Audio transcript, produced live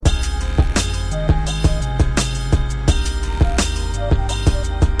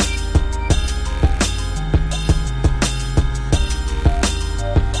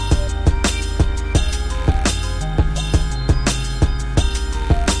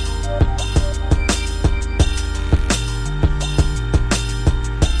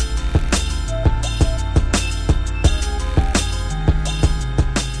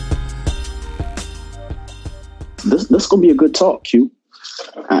going to be a good talk, Q.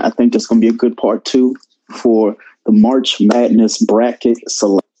 I think that's going to be a good part 2 for the March Madness bracket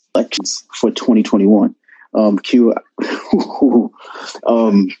selections for 2021. Q,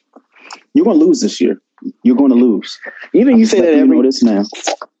 you're going to lose this year. You're going to lose. You say that every. You know this now.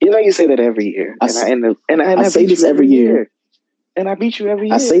 You say that every year. I say this every year. And I beat you every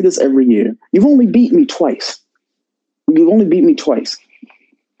year. I say this every year. You've only beat me twice.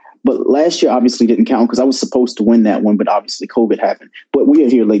 But last year obviously didn't count because I was supposed to win that one, but obviously COVID happened. But we are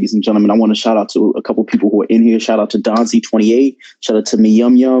here, ladies and gentlemen. I want to shout out to a couple people who are in here. Shout out to Donzy28. Shout out to Me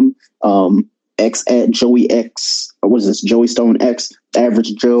Yum Yum. X at Joey X. What is this? Joey Stone X.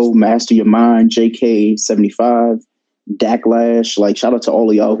 Average Joe. Master Your Mind. JK75. Dacklash. Like, shout out to all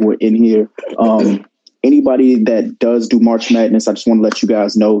of y'all who are in here. Anybody that does do March Madness, I just want to let you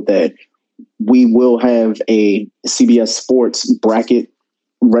guys know that we will have a CBS Sports bracket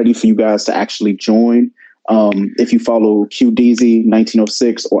ready for you guys to actually join. If you follow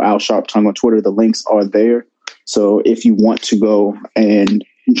QDZ1906 or Al Sharp Tongue on Twitter, the links are there. So if you want to go and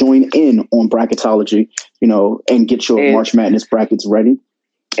join in on bracketology, and get your March Madness brackets ready.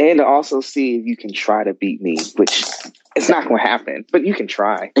 And to also see if you can try to beat me, which it's not going to happen, but you can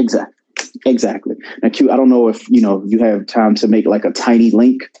try. Exactly. Now, Q, I don't know if, you have time to make like a tiny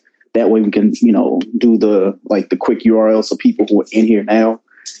link. That way we can, do the quick URL so people who are in here now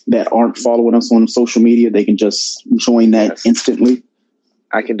that aren't following us on social media, they can just join that instantly.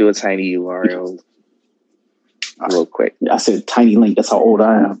 I can do a tiny URL real quick. I said tiny link. That's how old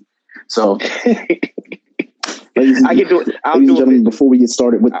I am. So, I can do it. Ladies and gentlemen, before we get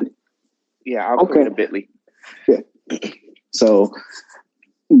started with I'll create a Bitly. Yeah. So,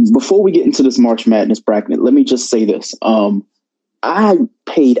 before we get into this March Madness bracket, let me just say this. I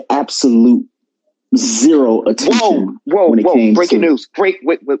paid absolute zero attention. Whoa! Breaking news! Wait,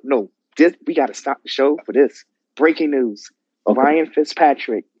 no. We got to stop the show for this. Breaking news. Okay. Ryan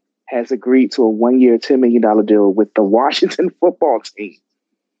Fitzpatrick has agreed to a 1-year, $10 million deal with the Washington football team.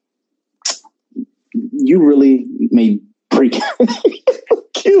 You really made break.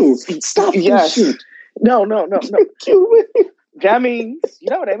 Q, stop this shit. No. Q. That means, you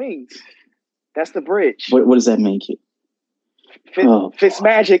know what that means. That's the bridge. What does that mean, Q?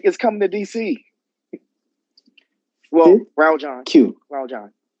 Fitzmagic is coming to DC. Well, Raul John. Q.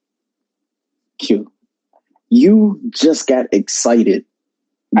 You just got excited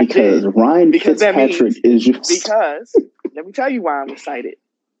because Ryan Fitzpatrick is just... Because, let me tell you why I'm excited.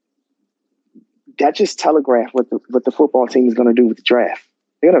 That just telegraphed what the football team is going to do with the draft.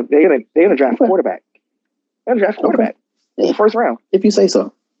 They're gonna draft a quarterback. They're gonna draft a quarterback in the first round. If you say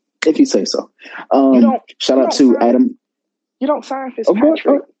so. Shout out to Adam. You don't sign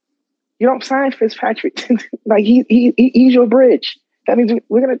Fitzpatrick. You don't sign Fitzpatrick. Like he's your bridge. That means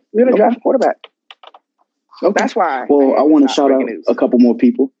we're gonna draft a quarterback. Okay. That's why. Well, I want to shout out a couple more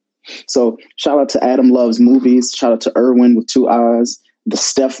people. So shout out to Adam Loves Movies. Shout out to Irwin with 2 eyes. The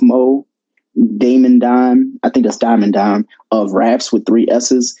Steph Mo, Damon Dime. I think that's Diamond Dime of Raps with 3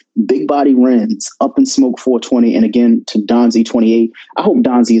 S's. Big Body Renz, Up in Smoke 420, and again to Donzy28. I hope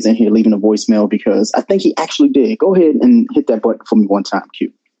Donzy is in here leaving a voicemail because I think he actually did. Go ahead and hit that button for me one time,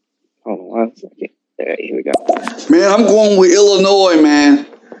 Q. Hold on 1 second. There, here we go. Man, I'm going with Illinois, man.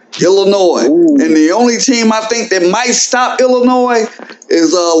 Illinois. Ooh. And the only team I think that might stop Illinois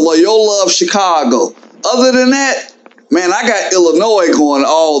is Loyola of Chicago. Other than that, man, I got Illinois going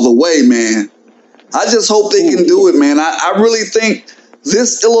all the way, man. I just hope they can do it, man. I really think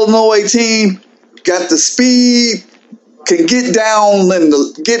this Illinois team got the speed, can get down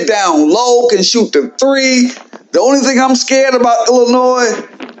low, can shoot the 3. The only thing I'm scared about Illinois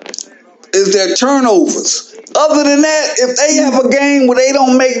is their turnovers. Other than that, if they have a game where they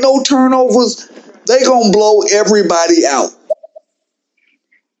don't make no turnovers, they gonna blow everybody out.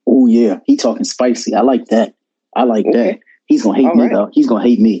 Oh yeah, he talking spicy. I like that. That. He's gonna hate me though. He's gonna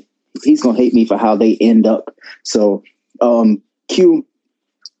hate me. He's gonna hate me for how they end up. So, Q,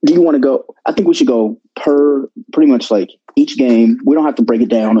 do you want to go? I think we should go per pretty much like each game. We don't have to break it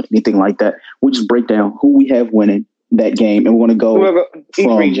down or anything like that. We just break down who we have winning that game, and we're going to go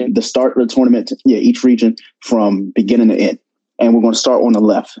from the start of the tournament to each region from beginning to end. And we're going to start on the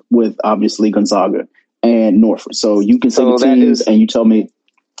left with obviously Gonzaga and Norfolk. So you can say the teams and you tell me.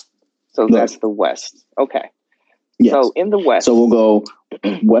 So that's the West. Okay. Yes. So in the West. So we'll go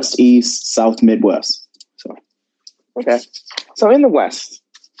West, East, South, Midwest. So. Okay. So in the West.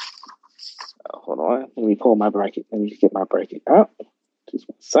 Hold on. Let me pull my bracket. Let me get my bracket up. Just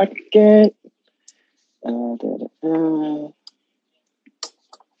 1 second.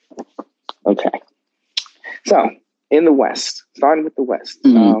 Okay. So in the West, starting with the West,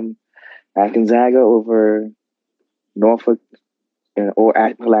 I have Gonzaga over Norfolk or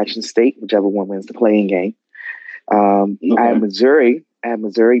Appalachian State, whichever one wins the playing game. I had Missouri.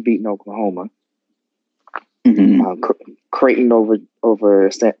 Beating Oklahoma. Mm-hmm. Creighton over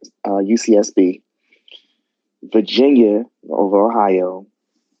UCSB. Virginia over Ohio.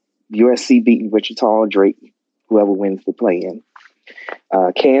 USC beating Wichita or Drake, whoever wins the play-in.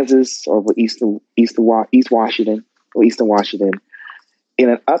 Kansas over East Washington or Eastern Washington. In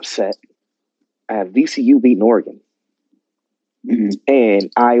an upset, I have VCU beating Oregon. Mm-hmm.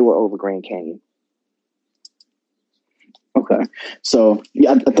 And Iowa over Grand Canyon. Okay. So,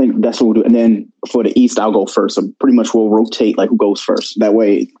 yeah, I think that's what we'll do. And then for the East, I'll go first. So pretty much we'll rotate like who goes first. That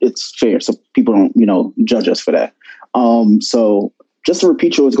way it's fair. So people don't, judge us for that. So just to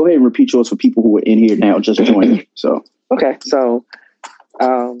repeat yours, go ahead and repeat yours for people who are in here now, just joining. So, okay. So,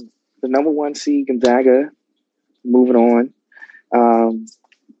 the number 1 seed Gonzaga, moving on.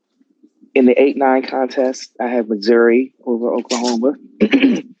 In the 8-9 contest, I have Missouri over Oklahoma.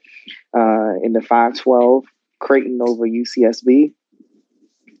 In the 5-12, Creighton over UCSB.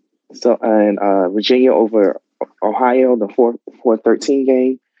 So and Virginia over Ohio, the 4-13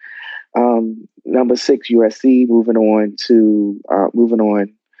 game. Number 6 USC moving on to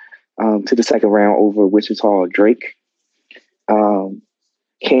the second round over Wichita or Drake.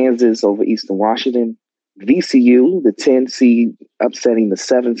 Kansas over Eastern Washington. VCU, the 10 seed, upsetting the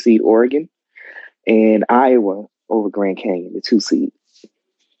 7 seed Oregon. And Iowa over Grand Canyon, the 2 seed.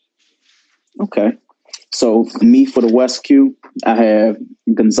 Okay. So me for the West Q, I have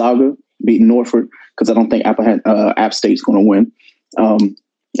Gonzaga beating Norfolk because I don't think App State's going to win.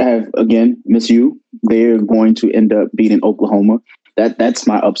 I have, again, Miss U. They're going to end up beating Oklahoma. That's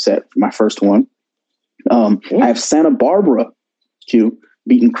my upset, my first one. I have Santa Barbara Q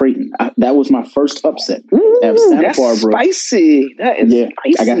beating Creighton. That was my first upset. I have Santa Barbara. Spicy. That is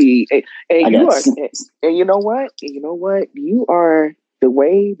spicy. And you know what? You are the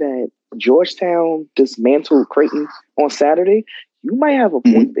way that Georgetown dismantled Creighton on Saturday. You might have a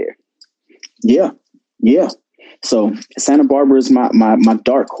point there. Yeah. So Santa Barbara is my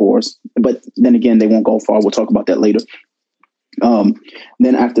dark horse, but then again, they won't go far. We'll talk about that later.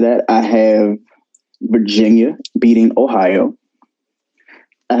 Then after that, I have Virginia beating Ohio.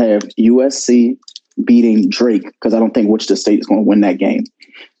 I have USC beating Drake because I don't think Wichita State is going to win that game.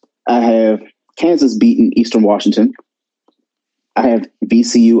 I have Kansas beating Eastern Washington. I have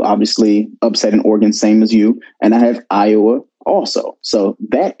VCU obviously upsetting Oregon, same as you. And I have Iowa also. So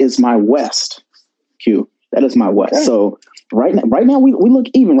that is my West, Q. That is my West. Okay. So right now we look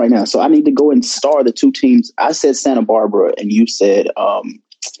even right now. So I need to go and star the 2 teams. I said Santa Barbara and you said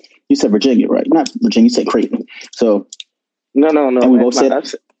Virginia, right? Not Virginia, you said Creighton. So No. And we both said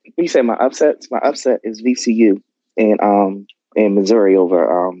upset. You say my upset. My upset is VCU and Missouri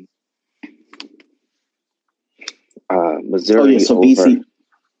over Missouri. Oh yeah, so over. BC.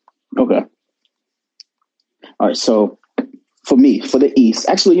 Okay. All right. So for me, for the East,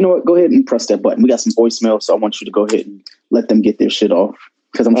 actually, you know what? Go ahead and press that button. We got some voicemail, so I want you to go ahead and let them get their shit off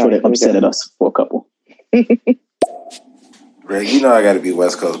because I'm sure they upset at us for a couple. Greg, I got to be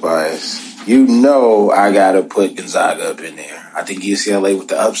West Coast biased. I got to put Gonzaga up in there. I think UCLA with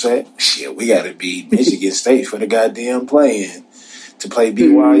the upset. Shit, we got to beat Michigan State for the goddamn play-in to play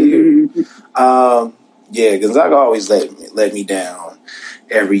BYU. Gonzaga always let me down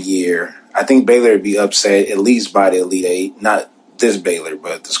every year. I think Baylor would be upset at least by the Elite Eight. Not this Baylor,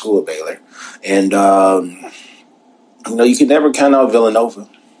 but the school of Baylor. And, you can never count out Villanova.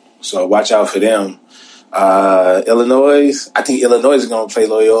 So watch out for them. Illinois, I think Illinois is going to play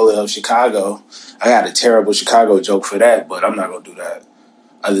Loyola of Chicago. I got a terrible Chicago joke for that, but I'm not going to do that.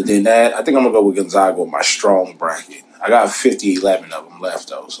 Other than that, I think I'm going to go with Gonzaga with my strong bracket. I got 50-11 of them left,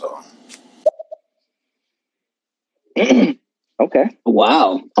 though, so. Okay.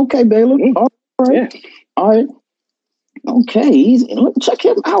 Wow. Okay, Baylor. All right. Yeah. All right. Okay. Easy. Check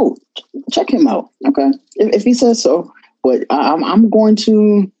him out. Okay. If he says so. But I'm going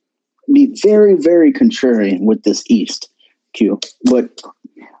to be very, very contrarian with this East, Q. But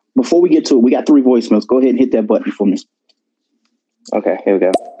before we get to it, we got 3 voicemails. Go ahead and hit that button for me. Okay, here we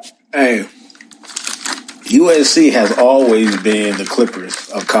go. Hey, USC has always been the Clippers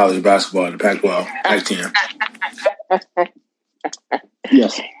of college basketball in the Pac-12, Pac-10.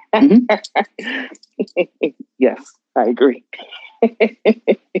 Yes. Mm-hmm. Yes, I agree. Okay.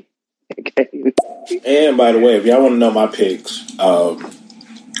 And by the way, if y'all want to know my picks, Open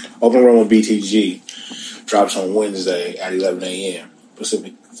Room with BTG drops on Wednesday at 11 a.m.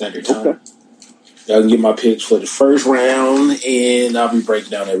 Pacific Standard Time. Okay. Y'all can get my picks for the first round, and I'll be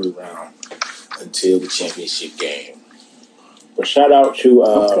breaking down every round until the championship game. But shout out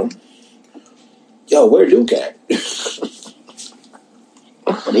to Yo, where Duke at?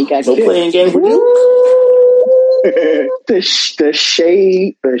 But they got No kicked. playing game for Duke. The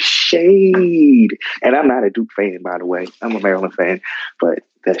shade. And I'm not a Duke fan, by the way. I'm a Maryland fan. But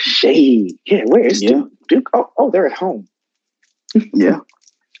the shade. Yeah, where is Duke? Duke? Oh, they're at home. Yeah.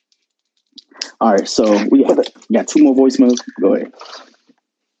 All right, so we got 2 more voicemails. Go ahead.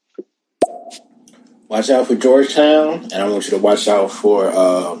 Watch out for Georgetown, and I want you to watch out for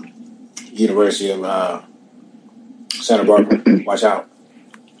University of Santa Barbara. Watch out.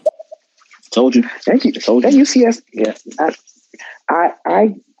 Told you. Thank you. Told That you. UCS. Yeah,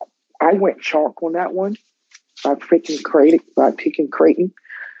 I went chalk on that one by picking Creighton, but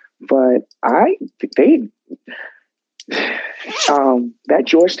that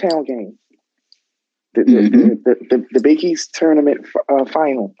Georgetown game, the Big East tournament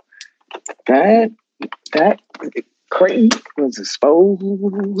final, that Creighton was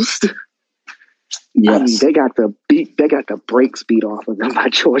exposed. Yes. I mean, they got the brakes beat off of them by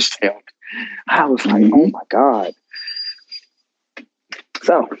Georgetown. I was like, oh my God.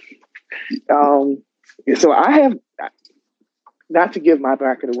 So I have, not to give my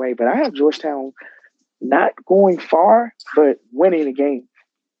bracket away, but I have Georgetown not going far, but winning the game,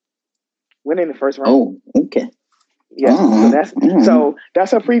 winning the first round. Oh, okay. Yeah. So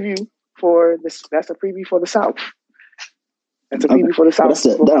that's a preview for this. That's a preview for the South. That's a preview for the South.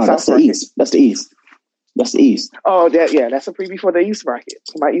 That's the East. That's the East. That's the East. Oh, that's a preview for the East bracket.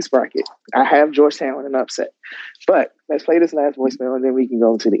 My East bracket. I have Georgetown in an upset. But let's play this last voicemail and then we can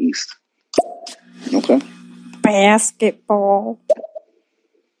go to the East. Okay. Basketball.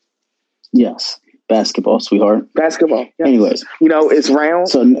 Yes. Basketball, sweetheart. Basketball. Yes. Anyways. It's round,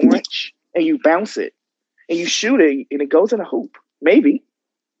 orange, and you bounce it. And you shoot it, and it goes in a hoop. Maybe.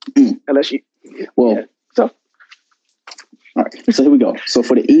 Unless you... Well... Yeah. So... All right. So here we go. So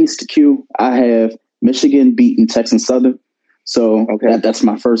for the East, Q, I have Michigan beating Texas Southern. So that's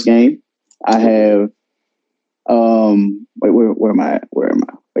my first game. I have wait, where am I? Wait,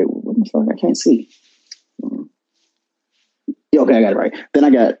 what the fuck? I can't see. Yeah, okay, I got it right. Then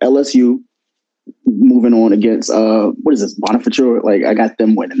I got LSU moving on against what is this? Bonaventure? Like I got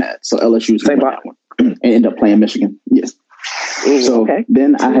them winning that. So LSU's winning that one. And end up playing Michigan. Yes. So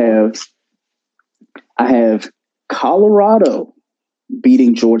then I have Colorado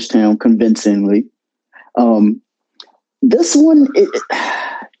beating Georgetown convincingly. This one,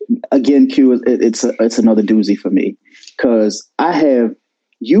 again, Q, it's another doozy for me because I have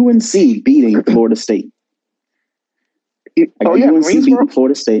UNC beating Florida State. UNC beating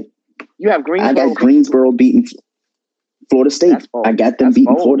Florida State. You have Greensboro. I got Greensboro beating Florida State. I got them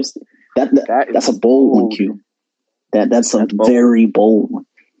beating Florida State. That's a bold one, Q. That's a very bold one.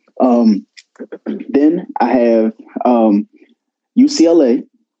 Then I have UCLA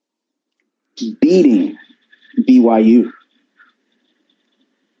beating BYU.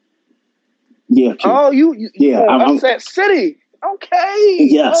 Yeah. Q. Oh, upset city. Okay.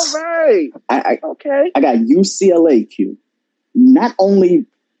 Yes. All right. I got UCLA, Q. Not only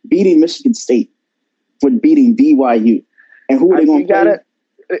beating Michigan State, but beating BYU. And who are they going to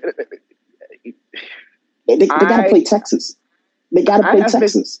play? They got to play Texas. They got to play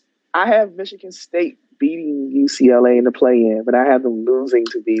Texas. I have Michigan State beating UCLA in the play-in, but I have them losing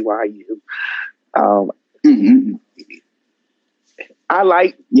to BYU. I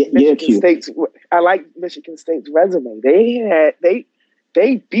like Michigan State's. I like Michigan State's resume. They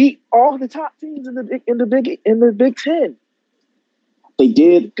beat all the top teams in the Big Ten. They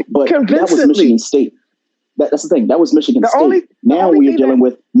did, but that was Michigan State. That's the thing. That was Michigan State. Now we are dealing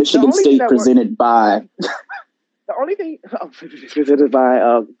with Michigan State presented by. The only thing presented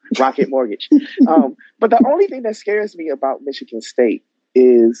by Rocket Mortgage. But the only thing that scares me about Michigan State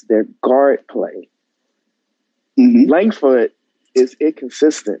is their guard play. Langford is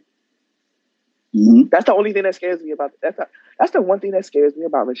inconsistent. That's the only thing that scares me about. That's the one thing that scares me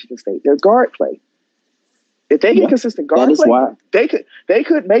about Michigan State. Their guard play. If they get consistent guard play, they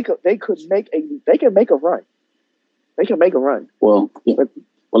could make a run. They can make a run. Well, yeah.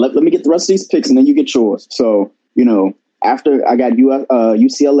 Well, let me get the rest of these picks, and then you get yours. So, after I got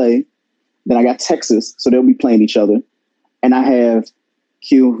UCLA, then I got Texas, so they'll be playing each other, and I have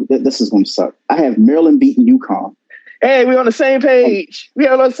Q. This is going to suck. I have Maryland beating UConn. Hey, we're on the same page. I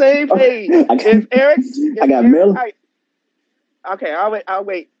got Maryland. Okay, I'll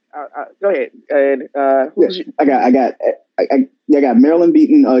wait. Go ahead. And I got Maryland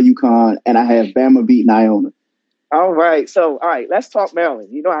beating UConn, and I have Bama beating Iona. All right. So, let's talk Maryland.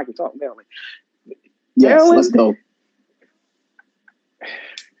 You know I can talk Maryland. Yes, let's go.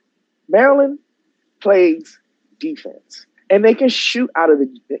 Maryland plays defense, and they can shoot out of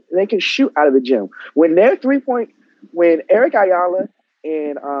the gym. When they're when Eric Ayala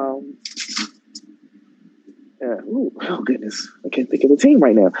and oh goodness, I can't think of the team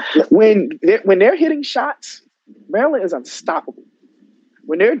right now. When they're hitting shots, Maryland is unstoppable.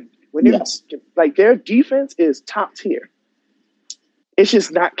 When they're like, their defense is top tier. It's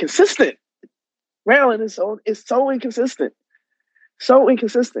just not consistent. Maryland is so inconsistent. So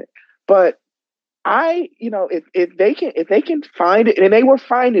inconsistent. But if they can find it, and they were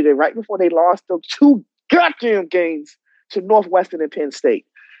finding it right before they lost those 2 goddamn games to Northwestern and Penn State.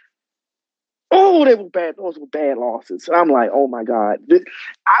 Oh, they were bad. Those were bad losses. And I'm like, oh my God.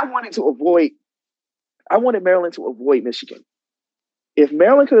 I wanted Maryland to avoid Michigan. If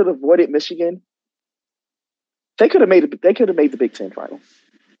Maryland could have avoided Michigan, they could have made the Big Ten final.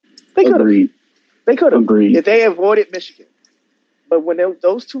 They could have. They could have. If they avoided Michigan. But when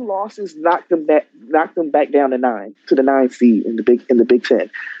those 2 losses knocked them back down to the 9th seed in the Big Ten.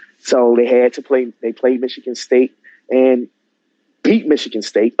 So they had to play. They played Michigan State and beat Michigan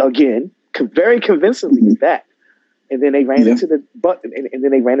State again, very convincingly with that. And then they ran into that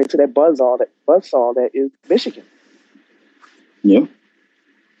buzzsaw that is Michigan. Yeah.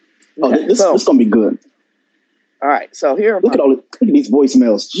 Oh, this is gonna be good. All right. So here, look at these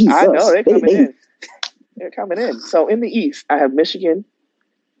voicemails. Jesus. I know they're coming in. They're coming in. So in the East, I have Michigan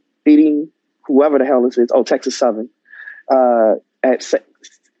beating whoever the hell this is. Oh, Texas Southern.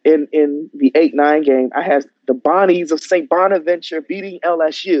 In the 8-9 game, I have the Bonnies of St. Bonaventure beating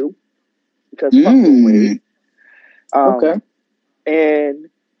LSU because fuck Wade. Okay. And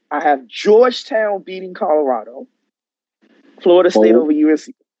I have Georgetown beating Colorado. Florida State over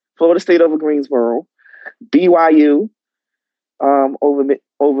UNC. Florida State over Greensboro. BYU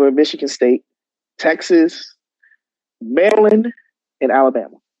over Michigan State. Texas, Maryland, and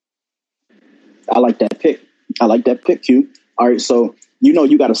Alabama. I like that pick. Q. All right, so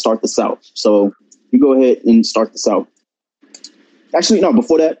you got to start the South. So you go ahead and start the South. Actually, no,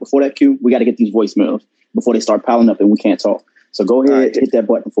 before that, Q, we got to get these voicemails before they start piling up and we can't talk. So go ahead, hit that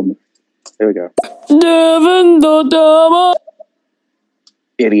button for me. There we go. Devin the Dama.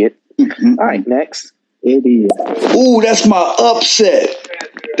 Idiot. Mm-hmm. All right, next. Idiot. Ooh, that's my upset.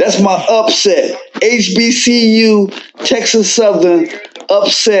 HBCU, Texas Southern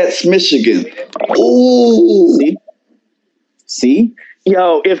upsets Michigan. Ooh. See?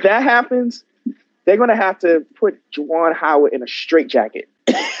 Yo, if that happens, they're going to have to put Juwan Howard in a straitjacket.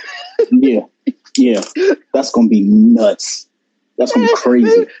 Yeah. That's going to be nuts. That's going to be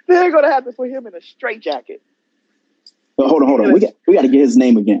crazy. They're going to have to put him in a straitjacket. Hold on. We got to get his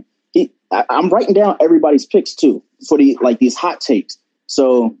name again. I'm writing down everybody's picks too for these hot takes.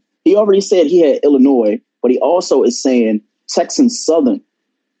 So he already said he had Illinois, but he also is saying Texas Southern.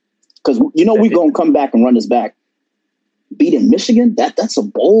 Because we're gonna come back and run this back. Beating Michigan, that's a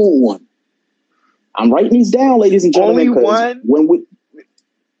bold one. I'm writing these down, ladies and gentlemen.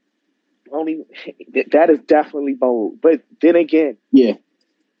 That is definitely bold. But then again,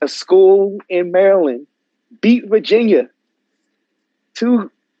 a school in Maryland beat Virginia 3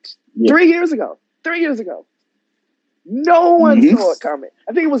 years ago. 3 years ago. No one saw it coming.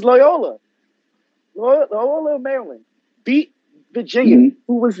 I think it was Loyola. Loyola, Maryland beat Virginia,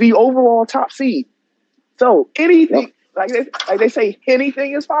 who was the overall top seed. So anything, like they say,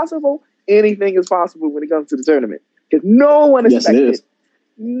 anything is possible. Anything is possible when it comes to the tournament. Because no one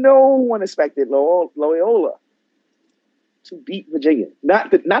expected Loyola to beat Virginia. Not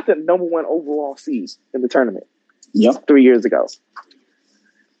the number 1 overall seed in the tournament. 3 years ago.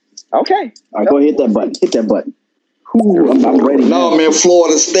 Okay. All right, go hit that button. Hit that button. Ooh, I'm ready. No, man,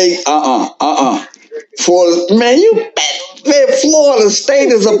 Florida State. Florida, man, Florida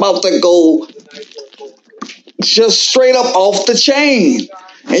State is about to go just straight up off the chain.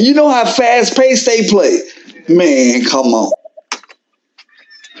 And you know how fast paced they play. Man, come on.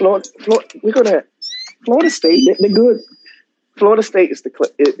 Florida State. They're good. Florida State is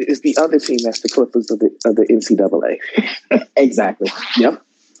the other team that's the Clippers of the NCAA. Exactly. Yep.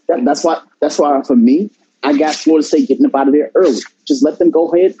 That's why for me, I got Florida State getting up out of there early. Just let them go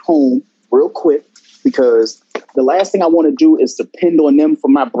ahead home real quick, because the last thing I want to do is depend on them for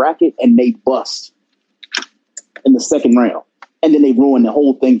my bracket and they bust in the second round. And then they ruin the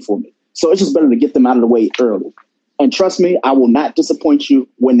whole thing for me. So it's just better to get them out of the way early. And trust me, I will not disappoint you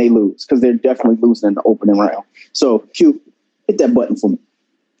when they lose, because they're definitely losing in the opening round. So, Q, hit that button for me.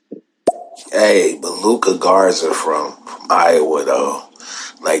 Hey, but Luka Garza from Iowa, though.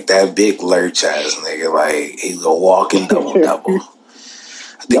 Like, that big lurch ass nigga, like, he's a walking double-double.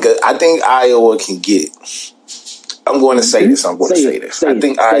 I think Iowa can get... I'm going to say this. I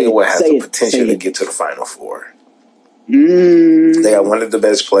think Iowa has the potential to get to the Final Four. They got one of the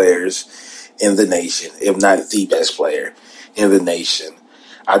best players in the nation, if not the best player in the nation.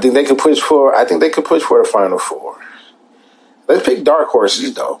 I think they could push for the Final Four. Let's pick dark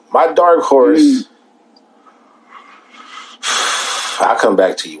horses, though. My dark horse. I'll come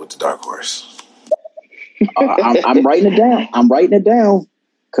back to you with the dark horse. I'm writing it down.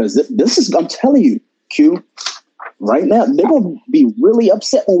 Because this is, I'm telling you, Q, right now, they're going to be really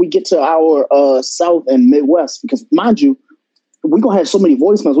upset when we get to our South and Midwest. Because, mind you, we're going to have so many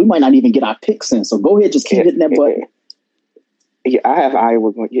voicemails, we might not even get our picks in. So go ahead, just keep hitting that button. Yeah, I have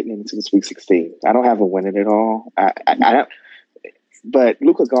Iowa getting into the Sweet 16. I don't have them winning it all. I but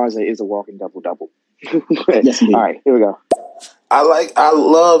Luka Garza is a walking double-double. Yes, all right, here we go. I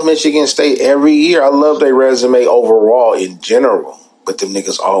love Michigan State every year. I love their resume overall in general. But them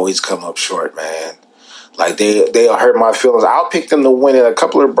niggas always come up short, man. Like, they'll hurt my feelings. I'll pick them to win in a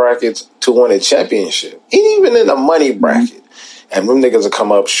couple of brackets to win a championship. Even in a money bracket. And them niggas will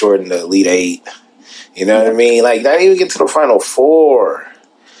come up short in the Elite Eight. You know what I mean? Like, not even get to the Final Four.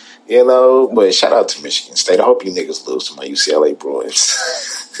 You know? But shout out to Michigan State. I hope you niggas lose to my UCLA Bruins.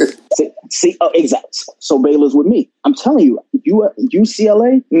 See, exactly. So Baylor's with me. I'm telling you,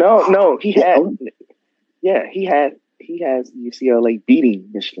 UCLA? No, he has UCLA beating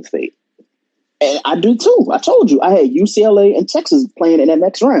Michigan State. And I do too. I told you. I had UCLA and Texas playing in that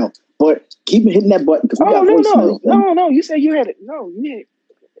next round. But keep hitting that button because we got voicemails. No. You said you had it. No, you had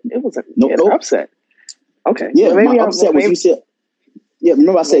it was an upset. Okay. Yeah, well, my upset was UCLA. Yeah,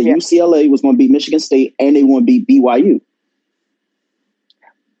 remember I said UCLA was going to beat Michigan State and they want to beat BYU.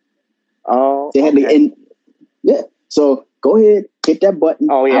 Oh, they had the end. Yeah. So go ahead, hit that button.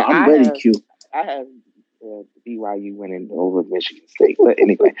 Oh yeah, I'm ready, Q. I have BYU winning over Michigan State, but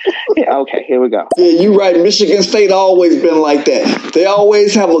anyway, yeah, okay, here we go. Yeah, you're right. Michigan State always been like that. They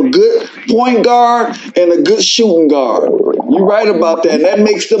always have a good point guard and a good shooting guard. You're right about that. That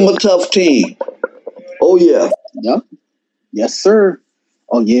makes them a tough team. Oh yeah. Yeah. Yes, sir.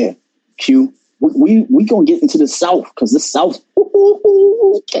 Oh yeah. Q. We gonna get into the South because the South.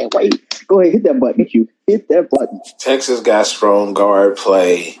 Can't wait. Go ahead, hit that button, Q. Hit that button. Texas got strong guard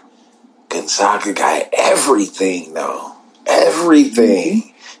play. Gonzaga got everything, though. Everything.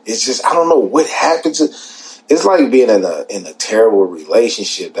 Mm-hmm. It's just I don't know what happened to. It's like being in a terrible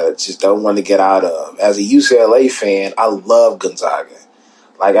relationship that I just don't want to get out of. As a UCLA fan, I love Gonzaga.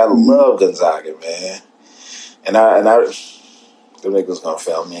 Like I love Gonzaga, man. And I the niggas gonna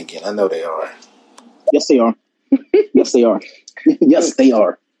fail me again. I know they are. Yes, they are. Yes, they are. Yes, they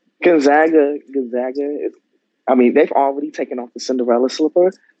are. Gonzaga is, I mean, they've already taken off the Cinderella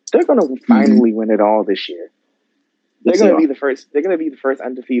slipper. They're going to finally win it all this year. They're going to be the first. They're going to be the first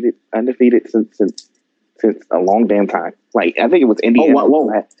undefeated since a long damn time. Like I think it was Indiana.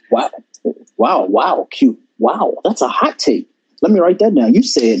 Oh, wow, Q. Wow, that's a hot take. Let me write that down. You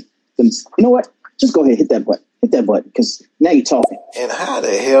said, you know what? Just go ahead, hit that button. Hit that button because now you're talking. And how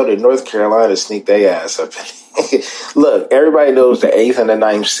the hell did North Carolina sneak their ass up? Look, everybody knows the 8th and the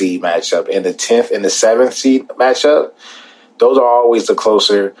 9th seed matchup and the 10th and the 7th seed matchup. Those are always the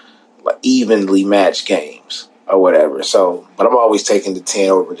closer, like, evenly matched games or whatever. So, but I'm always taking the 10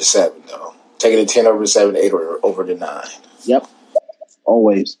 over the 7, though. Taking the 10 over the 7, 8 over the 9. Yep.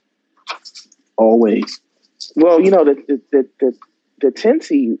 Always. Well, you know, the 10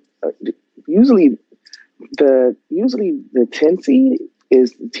 seed, usually the 10 seed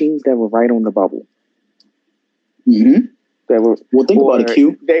is the teams that were right on the bubble. Mm-hmm. That were, well, think about it,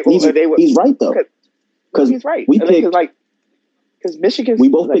 Q. He's right though. Because he's right. We picked because Michigan. We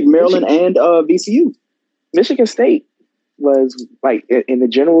both picked Maryland and VCU. Michigan State was like in the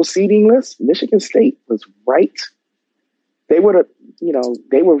general seeding list. Michigan State was right. They would have,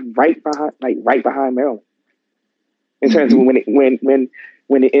 they were right behind Maryland in terms of when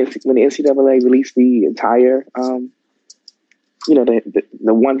the NCAA released the entire, the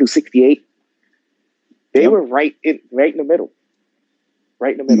 1 through 68, they were right in the middle,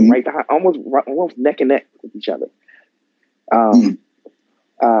 right behind, almost neck and neck with each other.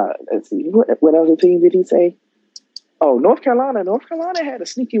 Let's see, what other team did he say? Oh, North Carolina. North Carolina had a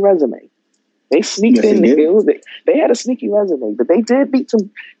sneaky resume. They sneaked in. They had a sneaky resume, but they did beat some.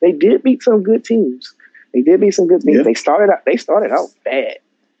 They did beat some good teams. Yeah. They started out bad.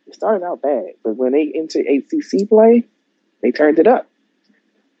 But when they entered ACC play, they turned it up.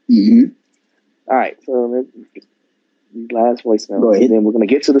 Mm-hmm. All right, so last voicemail, and then we're going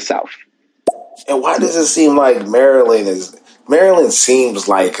to get to the South. And why does it seem like Maryland seems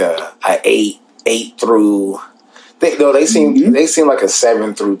like a 8 through? They seem like a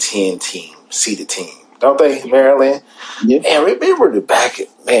 7 through 10 team, seeded team, don't they? Maryland. Yeah. And remember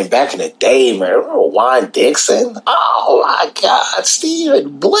Man, back in the day, man, remember Juan Dixon? Oh my God,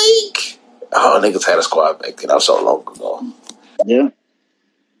 Stephen Blake. Oh, niggas had a squad back then. That was so long ago.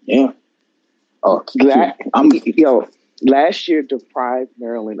 Yeah. Oh, last year deprived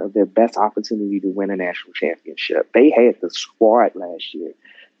Maryland of their best opportunity to win a national championship. They had the squad last year.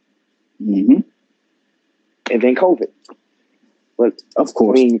 Mm-hmm. And then COVID. But of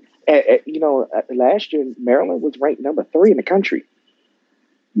course, I mean, last year Maryland was ranked number 3 in the country.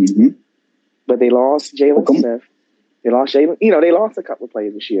 Mm-hmm. But they lost Jalen Smith. They lost Jalen. They lost a couple of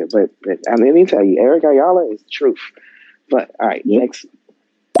players this year. But let me tell you, Eric Ayala is the truth. But all right, next.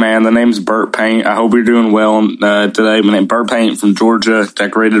 Man, the name's Burt Paint. I hope you're doing well today. My name's Burt Paint from Georgia,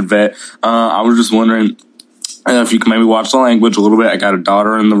 decorated vet. I was just wondering if you can maybe watch the language a little bit. I got a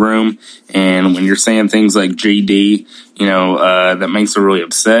daughter in the room, and when you're saying things like GD, that makes her really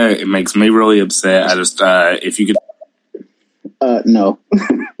upset. It makes me really upset. I just, if you could. No.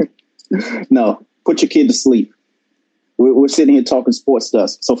 No. Put your kid to sleep. We're sitting here talking sports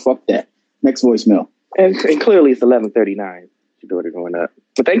stuff, so fuck that. Next voicemail. And clearly it's 11:39. Your daughter going up.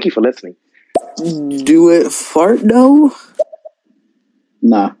 But thank you for listening. Do it fart though?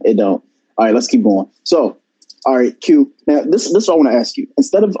 Nah, it don't. All right, let's keep going. So, all right, Q. Now, this is what I want to ask you.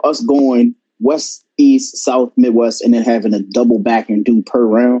 Instead of us going west, east, south, midwest, and then having a double back and do per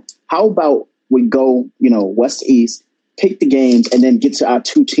round, how about we go, west, east, pick the games, and then get to our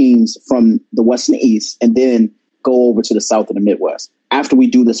 2 teams from the west and the east, and then go over to the south and the midwest after we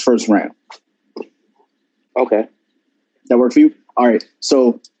do this first round. Okay. That work for you? All right.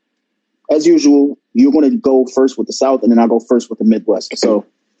 So, as usual, you're going to go first with the South, and then I'll go first with the Midwest. So,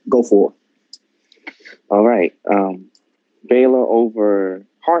 go for it. All right. Baylor over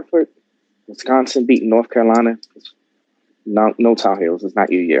Hartford. Wisconsin beating North Carolina. No Tar Heels. It's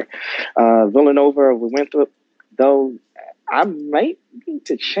not your year. Villanova over Winthrop. Though I might need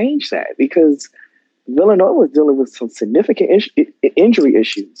to change that because Villanova is dealing with some significant injury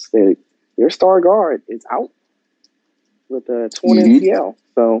issues. Their star guard is out with a torn MCL.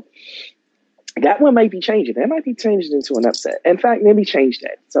 So that one might be changing. That might be changed into an upset. In fact, maybe change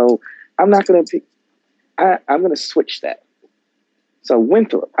that. So I'm not going to pick. I'm going to switch that. So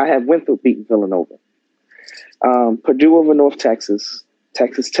Winthrop. I have Winthrop beating Villanova. Purdue over North Texas.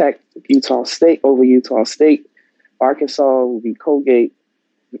 Texas Tech, Utah State over Utah State. Arkansas will beat Colgate.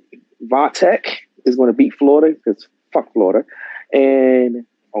 Vatech is going to beat Florida because fuck Florida. And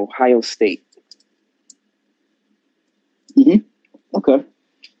Ohio State. Mm-hmm. Okay.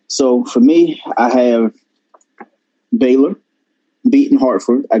 So for me, I have Baylor beating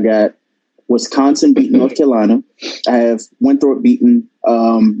Hartford. I got Wisconsin beating North Carolina. I have Winthrop beating,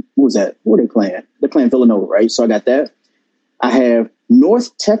 what was that? What are they playing? They're playing Villanova, right? So I got that. I have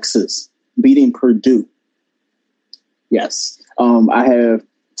North Texas beating Purdue. Yes. I have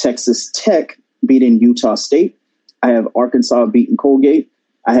Texas Tech beating Utah State. I have Arkansas beating Colgate.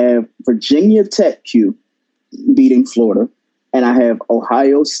 I have Virginia Tech Q beating Florida. And I have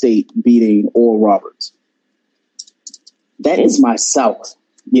Ohio State beating Oral Roberts. That is my South.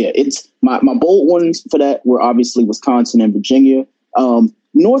 Yeah, it's my bold ones for that were obviously Wisconsin and Virginia.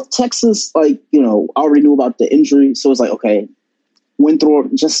 North Texas, I already knew about the injury. So it's like, okay,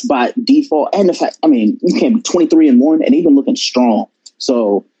 Winthrop just by default. And the fact, you can't be 23-1 and even looking strong.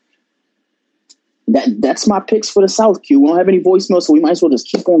 So that's my picks for the South, Q. We don't have any voicemails, so we might as well just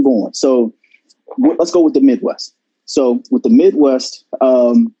keep on going. So let's go with the Midwest. So with the Midwest,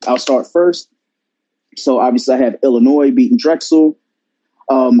 I'll start first. So obviously I have Illinois beating Drexel.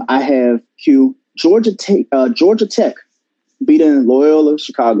 I have Georgia Tech beating Loyola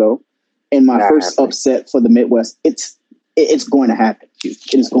Chicago. And my first upset for the Midwest, it's going to happen, Q.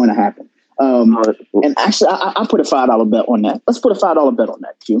 It is going to happen. And actually, I put a $5 bet on that. Let's put a $5 bet on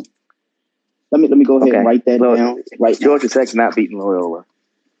that, Q. Let me go ahead and write that down. Georgia Tech's not beating Loyola.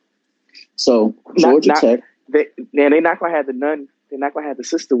 So Georgia Tech. They're not going to have the nun. They're not going to have the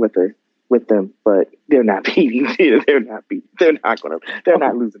sister with them, but they're not beating. They're not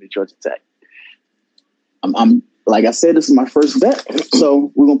losing to Georgia Tech. I'm like I said, this is my first bet,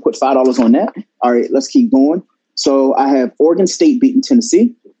 so we're gonna put $5 on that. All right, let's keep going. So I have Oregon State beating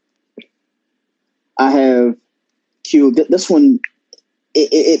Tennessee. I have this one.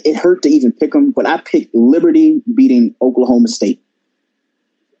 It hurt to even pick them, but I picked Liberty beating Oklahoma State.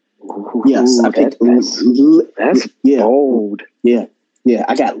 Yes, I picked. That's bold. Yeah.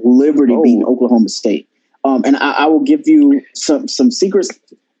 I got Liberty beating Oklahoma State. And I will give you some secrets.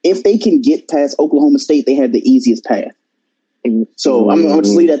 If they can get past Oklahoma State, they have the easiest path. So I'm going to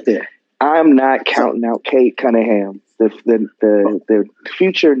just leave that there. I'm not counting out Kate Cunningham, the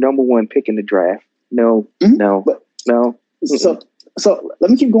future number 1 pick in the draft. No. So So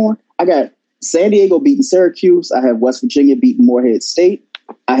let me keep going. I got San Diego beating Syracuse. I have West Virginia beating Morehead State.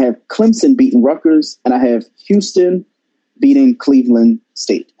 I have Clemson beating Rutgers, and I have Houston beating Cleveland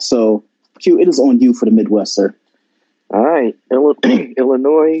State. So, Q, it is on you for the Midwest, sir. All right.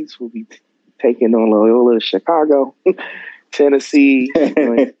 Illinois will be taking on Loyola Chicago. Tennessee,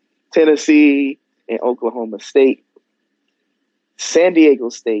 and Oklahoma State. San Diego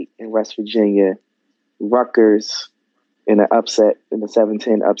State and West Virginia. Rutgers in the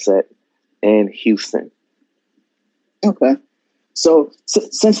 7-10 upset, and Houston. Okay. So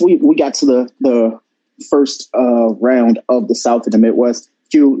since we got to the first round of the South and the Midwest,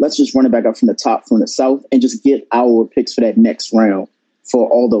 Q, let's just run it back up from the top from the South and just get our picks for that next round for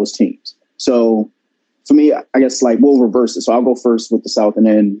all those teams. So for me, I guess like we'll reverse it. So I'll go first with the South, and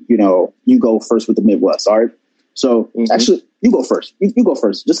then you go first with the Midwest. All right. So actually, you go first. You go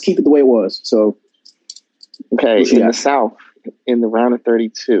first. Just keep it the way it was. So okay, in the South, in the round of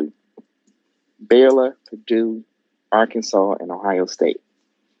 32, Baylor, Purdue, Arkansas, and Ohio State.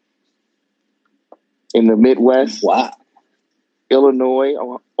 In the Midwest, wow, Illinois,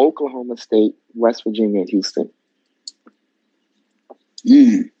 Oklahoma State, West Virginia, and Houston.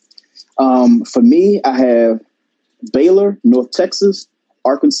 For me, I have Baylor, North Texas,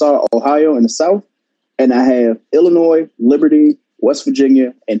 Arkansas, Ohio in the South, and I have Illinois, Liberty, West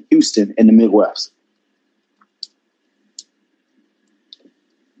Virginia, and Houston in the Midwest.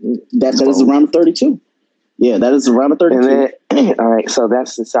 That is the round of 32. Yeah, that is the round of 32. And then, all right, so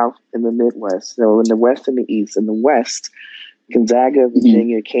that's the South and the Midwest. So in the West and the East. In the West, Gonzaga,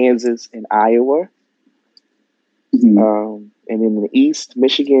 Virginia, Kansas, and Iowa. And in the East,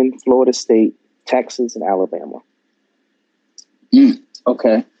 Michigan, Florida State, Texas, and Alabama.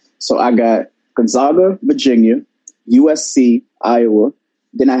 Okay. So I got Gonzaga, Virginia, USC, Iowa.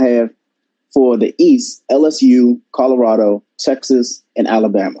 Then I have for the East, LSU, Colorado, Texas, and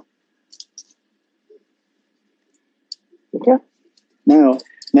Alabama. Okay. Now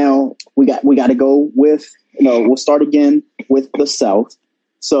we got to go with we'll start again with the South.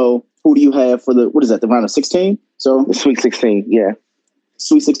 So who do you have for the round of 16? So the Sweet 16, yeah.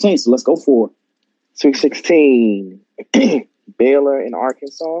 Sweet 16. So let's go for it. Sweet 16. Baylor and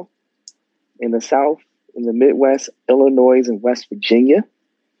Arkansas. In the South, in the Midwest, Illinois and West Virginia.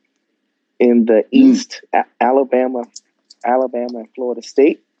 In the East, Alabama and Florida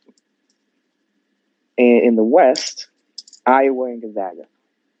State. And in the West, Iowa and Gonzaga.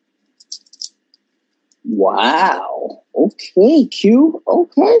 Wow. Okay, Q.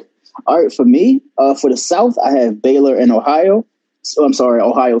 Okay. All right, for me, for the South, I have Baylor and Ohio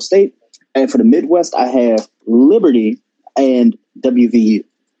State. And for the Midwest, I have Liberty and WVU.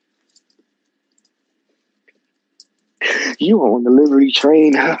 You on the Liberty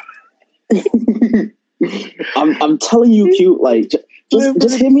train? I'm telling you, Q. Like,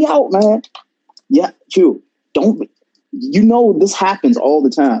 just hear me out, man. Yeah, Q. Don't. This happens all the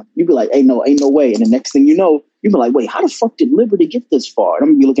time. You be like, "Hey, no, ain't no way," and the next thing you know, you be like, "Wait, how the fuck did Liberty get this far?" And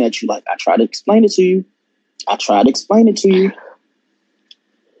I'm gonna be looking at you like, "I tried to explain it to you.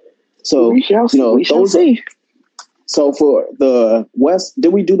 So we shall see. So for the West,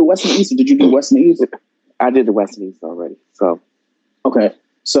 did we do the West and East, or did you do West and East? I did the West and East already. So okay,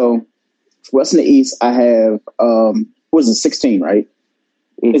 so for West and the East, I have what is it, 16, right?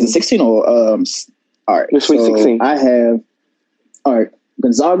 Is it 16 or all right? It's Sweet 16. I have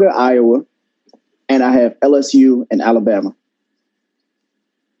Gonzaga, Iowa, and I have LSU and Alabama.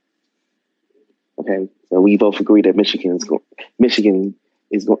 Okay, so we both agree that Michigan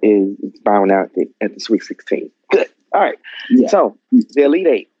is bowing out at the Sweet 16. Good. All right. Yeah. So the Elite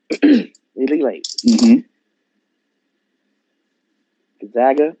Eight. Elite Eight.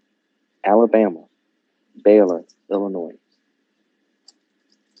 Gonzaga, Alabama, Baylor, Illinois.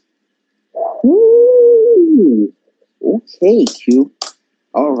 Ooh. Okay, Q.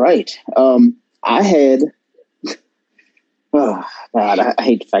 All right. I had. Oh God, I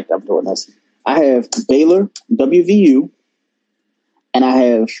hate the fact that I'm doing this. I have Baylor, WVU, and I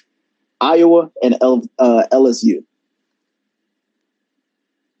have Iowa and LSU.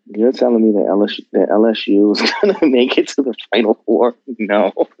 You're telling me that LSU is going to make it to the Final Four?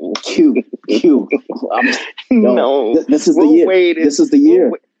 No. Q. No. This is the year. This is the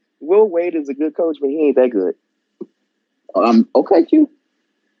year. Will Wade is a good coach, but he ain't that good. Okay, Q.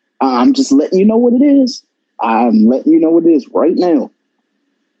 I'm just letting you know what it is. I'm letting you know what it is right now.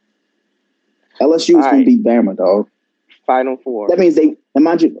 LSU is going to beat Bama, dog. Final Four. That means they. And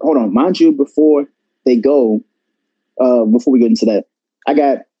mind you, before they go, before we get into that, I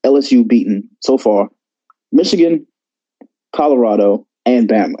got LSU beaten so far. Michigan, Colorado, and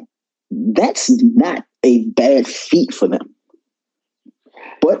Bama. That's not a bad feat for them.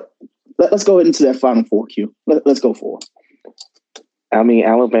 let's go into that Final Four, Q. Let's go for it. I mean,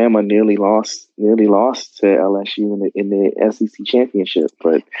 Alabama nearly lost to LSU in the SEC championship,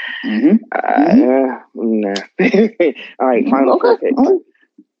 but nah. All right, final four pick. Right.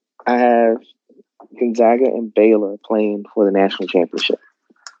 I have Gonzaga and Baylor playing for the national championship.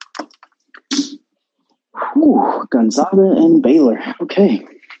 Ooh, Gonzaga and Baylor. Okay.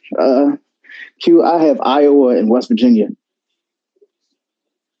 Q, I have Iowa and West Virginia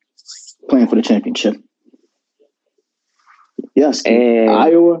playing for the championship. Yes, and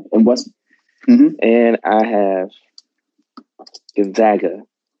Iowa and West. Mm-hmm. And I have Gonzaga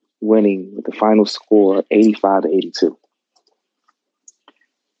winning with the final score 85-82.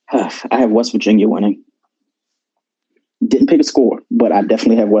 I have West Virginia winning. Didn't pick a score, but I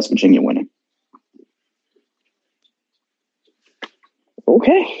definitely have West Virginia winning.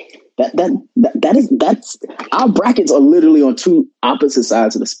 Okay. That's our brackets are literally on two opposite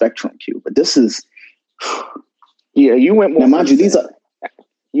sides of the spectrum, Q. But this is yeah. You went more. Now, mind you, these are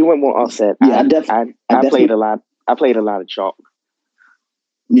you went more offset. Yeah, I played a lot. I played a lot of chalk.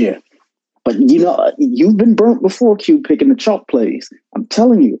 Yeah, but you've been burnt before, Q, picking the chalk plays. I'm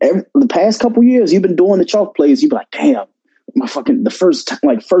telling you, the past couple years, you've been doing the chalk plays. You be like, damn, my fucking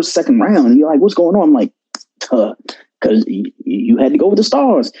second round. And you're like, what's going on? I'm like, because you had to go with the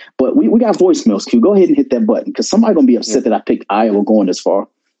stars. But we got voicemails, Q. Go ahead and hit that button because somebody's going to be upset that I picked Iowa going this far.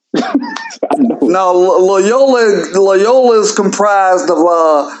 No, Loyola is comprised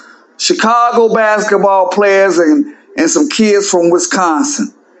of Chicago basketball players and some kids from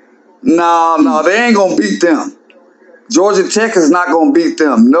Wisconsin. No, they ain't going to beat them. Georgia Tech is not going to beat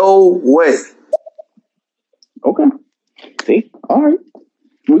them. No way. Okay. See? All right.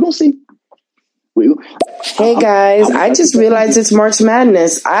 We're going to see. Hey guys, I just realized it's March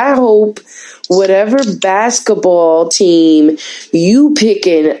Madness. I hope whatever basketball team you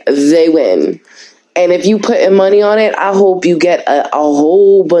picking, they win. And if you putting money on it, I hope you get a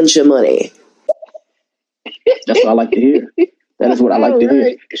whole bunch of money. That's what I like to hear. That is what I like to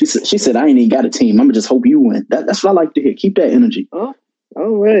hear. She said, I ain't even got a team. I'm going to just hope you win. That's what I like to hear. Keep that energy. Oh,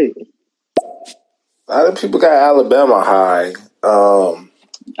 all right. A lot of people got Alabama high.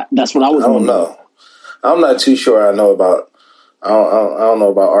 That's what I was wondering. I don't know. I'm not too sure I don't know about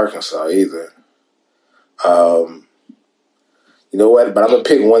Arkansas either. You know what? But I'm going to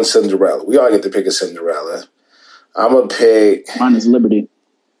pick one Cinderella. We all get to pick a Cinderella. I'm going to pick... Mine is Liberty.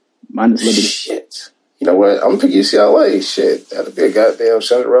 Shit. You know what? I'm going to pick UCLA. Shit. That'll be a goddamn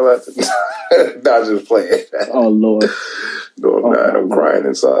Cinderella. Not just playing. Oh, Lord. No, I'm not. I'm crying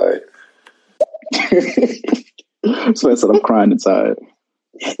inside. So I said I'm crying inside.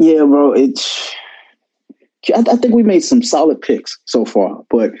 Yeah, bro. I think we made some solid picks so far.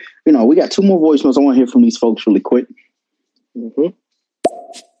 But, we got two more voicemails. I want to hear from these folks really quick. Mm-hmm.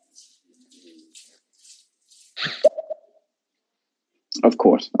 Of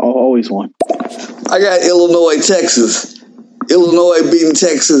course. Always one. I got Illinois, Texas. Illinois beating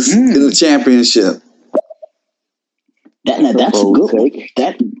Texas in the championship. That's a good one.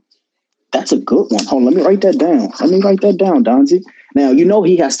 That's a good one. Hold on, let me write that down. Donzie. Now,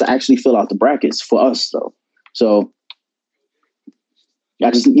 he has to actually fill out the brackets for us, though. So,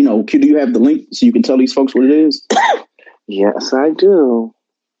 I just, Q, do you have the link so you can tell these folks what it is? Yes, I do.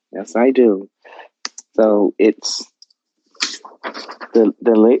 So it's the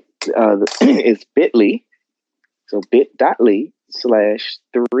link is bit.ly. So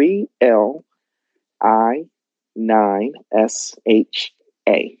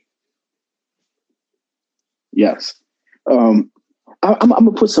bit.ly/3LI9SHA. Yes. I'm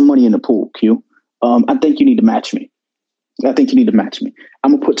gonna put some money in the pool, Q. I think you need to match me.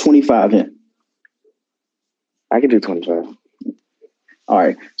 I'm gonna put 25 in. I can do 25. All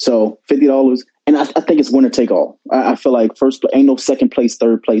right. So $50. And I think it's winner take all. I feel like ain't no second place,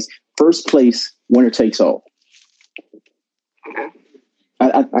 third place. First place, winner takes all.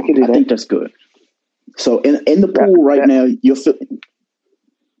 I can do that. I think that's good. So in the pool right now, you'll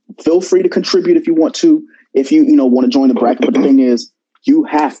feel free to contribute if you want to. If you want to join the bracket, but the thing is, you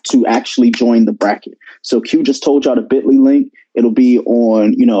have to actually join the bracket. So Q just told y'all the bit.ly link. It'll be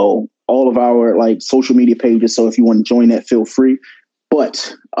on all of our social media pages. So if you want to join that, feel free.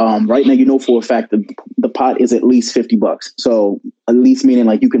 But right now, for a fact that the pot is at least $50. So at least meaning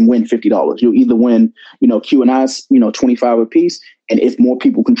you can win $50. You'll either win Q and I's 25 apiece, and if more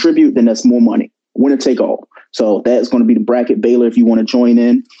people contribute, then that's more money. Winner take all. So that's going to be the bracket. Baylor, if you want to join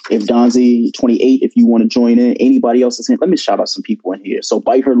in. If Donzie 28, if you want to join in. Anybody else is in. Let me shout out some people in here. So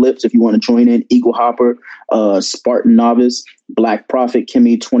Bite Her Lips, if you want to join in. Eagle Hopper, Spartan Novice, Black Prophet,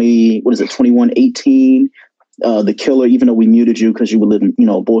 Kimmy 2118, The Killer, even though we muted you because you were living,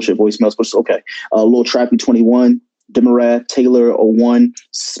 bullshit voicemails, but it's okay. Lil Trappy 21, Demarath, Taylor 01,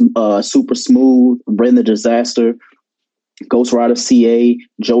 Super Smooth, Brenda Disaster, Ghost Rider CA,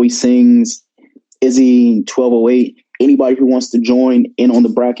 Joey Sings, Izzy 1208. Anybody who wants to join in on the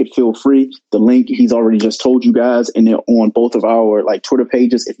bracket, feel free. The link he's already just told you guys, and they're on both of our Twitter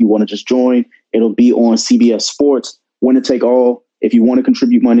pages. If you want to just join, it'll be on CBS Sports. Winner take all. If you want to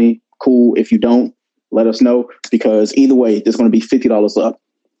contribute money, cool. If you don't, let us know, because either way, there's going to be $50 up.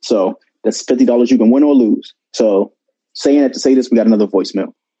 So that's $50 you can win or lose. So saying that to say this, we got another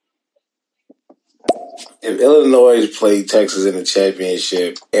voicemail. If Illinois play Texas in the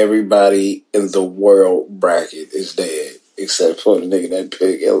championship, everybody in the world bracket is dead, except for the nigga that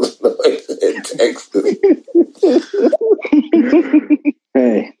picked Illinois and Texas.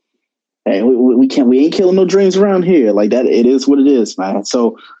 Hey, we ain't killing no dreams around here. Like that, it is what it is, man.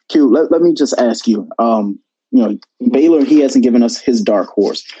 So, Q, let me just ask you. Baylor, he hasn't given us his dark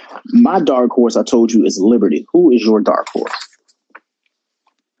horse. My dark horse, I told you, is Liberty. Who is your dark horse?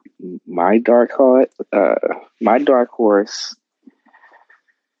 My dark horse.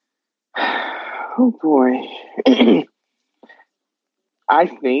 Oh boy. I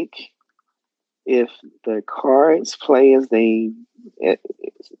think if the Cards play as they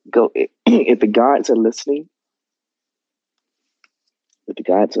go, if the gods are listening,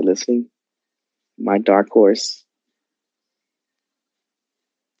 my dark horse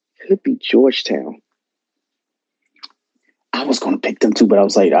could be Georgetown. I was going to pick them too, but I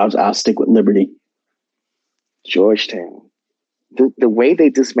was like, I'll stick with Liberty. Georgetown. The way they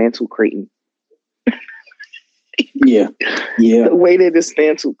dismantled Creighton. Yeah. The way they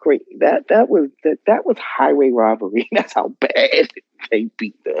dismantled Creighton. That was highway robbery. That's how bad they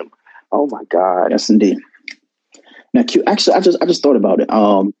beat them. Oh my God. Yes, indeed. Now, Q, actually, I just thought about it.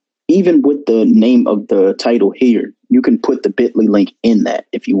 Even with the name of the title here, you can put the Bitly link in that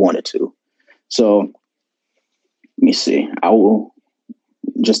if you wanted to. So let me see. I will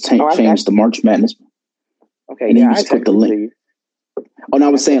just change the March Madness. Okay, and then you just click the link. Oh, no, I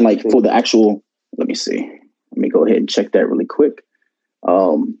was saying for the actual. Let me see. Let me go ahead and check that really quick.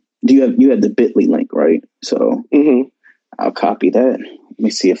 Do you have the Bitly link, right? So I'll copy that. Let me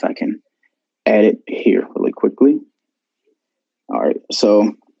see if I can add it here really quickly. All right.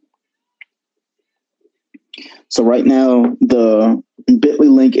 So right now the Bitly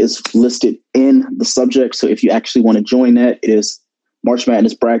link is listed in the subject. So if you actually want to join that, it is March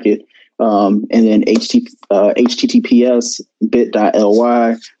Madness bracket. And then https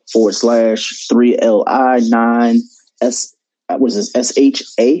bit.ly/3li9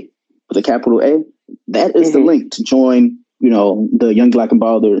 SHA with a capital A. That is the link to join, the Young Black and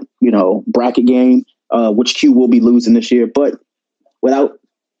Bothered, bracket game, which Q will be losing this year. But without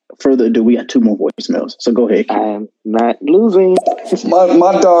further ado, we got two more voicemails. So go ahead, Q. I'm not losing.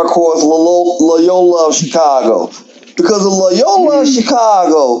 My dark horse, Loyola of Chicago. Because Loyola of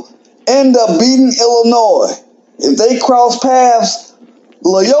Chicago end up beating Illinois. If they cross paths,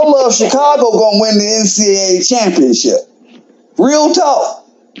 Loyola of Chicago gonna win the NCAA championship. Real talk.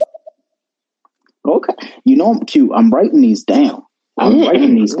 Okay. Q, I'm writing these down.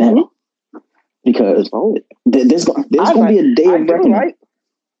 Because there's going to be a day of reckoning.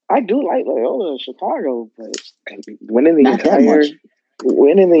 I do like Loyola in Chicago, but winning the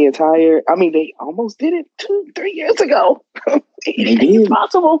entire. I mean, they almost did it 2-3 years ago. They did.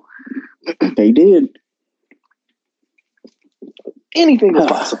 Possible. They did. Anything is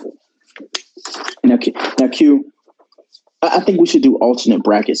possible. Now, Q, I think we should do alternate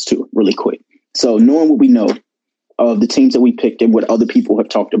brackets too, really quick. So knowing what we know of the teams that we picked and what other people have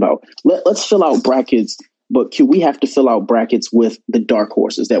talked about, let's fill out brackets. But Q, we have to fill out brackets with the dark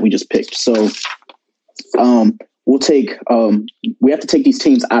horses that we just picked. So we'll take we have to take these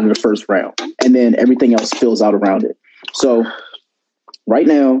teams out of the first round, and then everything else fills out around it. So right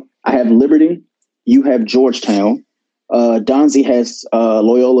now I have Liberty, you have Georgetown, Donzie has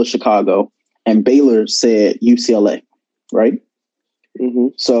Loyola Chicago, and Baylor said UCLA, right?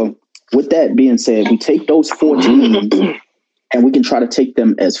 So with that being said, we take those 4 teams and we can try to take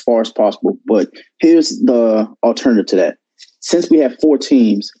them as far as possible. But here's the alternative to that. Since we have 4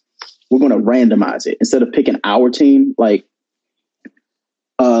 teams, we're going to randomize it. Instead of picking our team, let's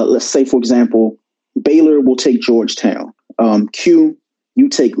say, for example, Baylor will take Georgetown. Q, you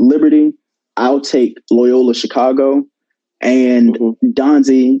take Liberty. I'll take Loyola Chicago. And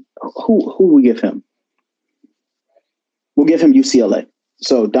Donzie, who we give him? We'll give him UCLA.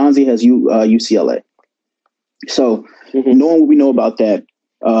 So Donzie has UCLA. So knowing what we know about that,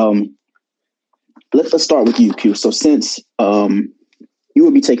 let's start with you, Q. So since you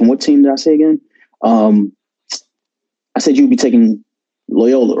would be taking what team did I say again? said you'd be taking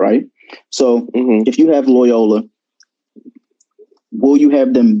Loyola, right? So if you have Loyola, will you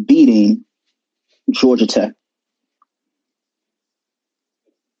have them beating Georgia Tech?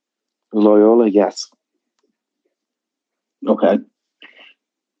 Loyola, yes. Okay.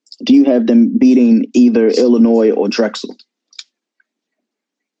 Do you have them beating either Illinois or Drexel?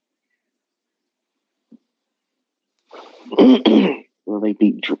 Will they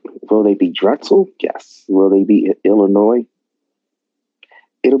beat Drexel? Yes. Will they beat Illinois?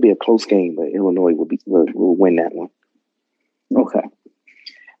 It'll be a close game, but Illinois will win that one. Okay.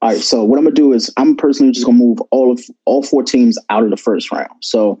 All right. So what I'm gonna do is I'm personally just gonna move all 4 teams out of the first round.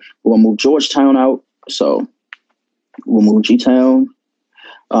 So we're gonna move Georgetown out. So we'll move G-Town.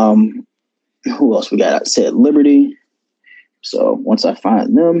 Who else we got? I said Liberty. So once I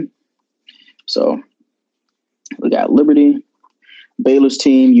find them, so we got Liberty, Baylor's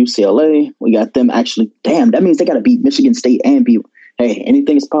team, UCLA. We got them actually. Damn, that means they got to beat Michigan State and beat. Hey,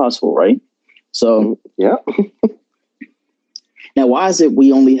 anything is possible, right? So yeah. Now, why is it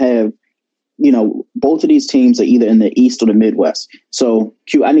we only have, both of these teams are either in the East or the Midwest? So,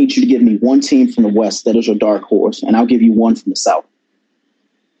 Q, I need you to give me one team from the West that is your dark horse, and I'll give you one from the South.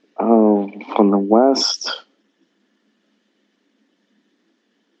 From the West.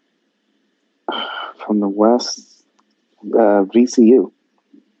 VCU.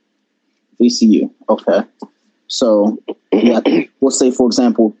 VCU, okay. So, we'll say, for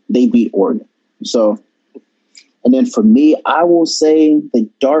example, they beat Oregon. So, and then for me, I will say the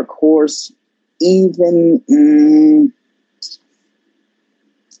dark horse,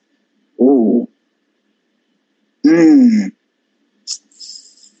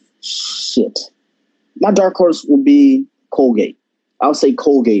 shit. My dark horse will be Colgate. I'll say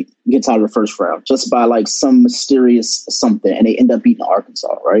Colgate gets out of the first round just by like some mysterious something, and they end up beating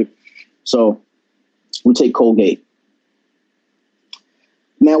Arkansas, right? So we take Colgate.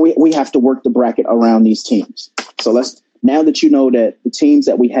 Now we have to work the bracket around these teams. So now that you know that the teams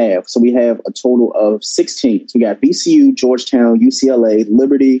that we have, so we have a total of 6 teams. We got VCU, Georgetown, UCLA,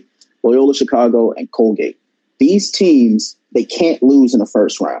 Liberty, Loyola Chicago, and Colgate. These teams, they can't lose in the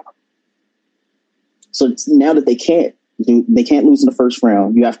first round. So now that they can't lose in the first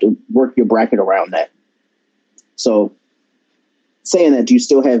round, you have to work your bracket around that. So saying that, do you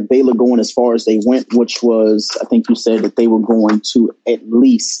still have Baylor going as far as they went, which was, I think you said that they were going to at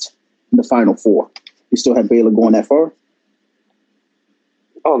least the Final Four. You still have Baylor going that far?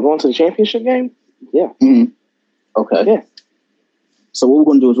 Oh, going to the championship game? Yeah. Mm-hmm. Okay. Yeah. So what we're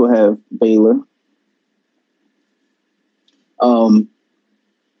going to do is we'll have Baylor. I'm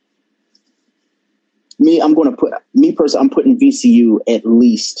putting VCU at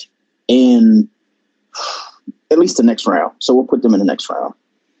least the next round. So we'll put them in the next round.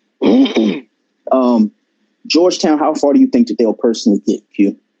 Georgetown, how far do you think that they'll personally get,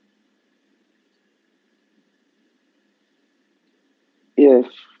 Q?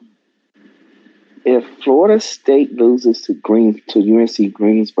 If Florida State loses to UNC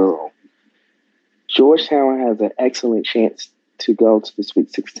Greensboro, Georgetown has an excellent chance to go to the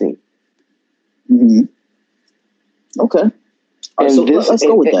Sweet 16. Mm-hmm. Okay. Right, so let's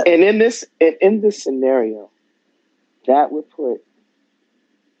go with that. And in this scenario, that would put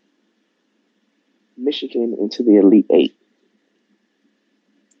Michigan into the Elite Eight.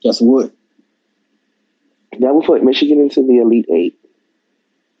 Yes, it would. That would put Michigan into the Elite Eight,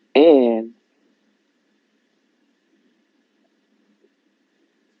 and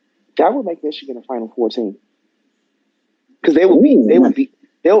that would make Michigan a Final Four team because they'll beat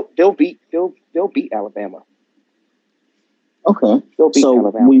Alabama. Okay, they'll beat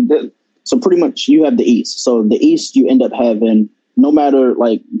Alabama. So pretty much you have the East. So the East, you end up having, no matter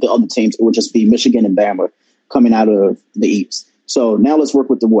like the other teams, it would just be Michigan and Bama coming out of the East. So now let's work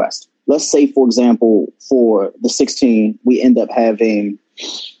with the West. Let's say, for example, for the 16, we end up having,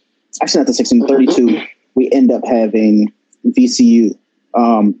 actually not the 16, 32, we end up having VCU.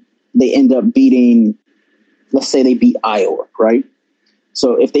 They end up beating, let's say they beat Iowa, right?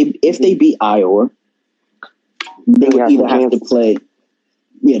 So if they beat Iowa, they would either have to play,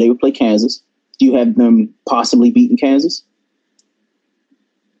 they would play Kansas. Do you have them possibly beating Kansas?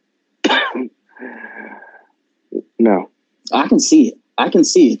 No. I can see it.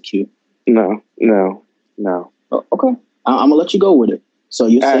 Q. No. Oh, okay. I'm gonna let you go with it. So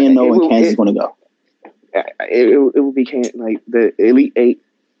you're saying no, and Kansas is going to go. It will be like the Elite Eight.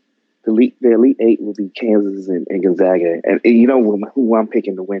 The Elite Eight will be Kansas and Gonzaga, and you know who I'm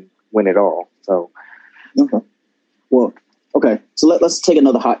picking to win it all. So, okay. Well, okay. So let's take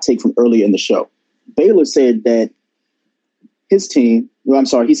another hot take from earlier in the show. Baylor said that his team. Well, I'm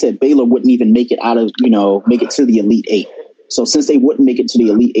sorry, he said Baylor wouldn't even make it out of, make it to the Elite Eight. So since they wouldn't make it to the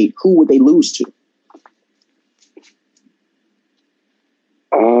Elite Eight, who would they lose to?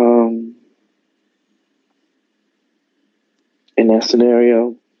 In that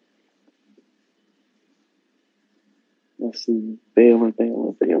scenario, let's see, Baylor.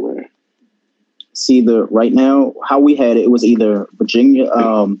 See, right now, how we had it was either Virginia,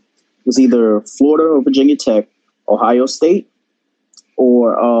 was either Florida or Virginia Tech, Ohio State,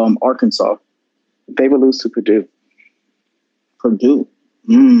 or Arkansas. They would lose to Purdue. Purdue.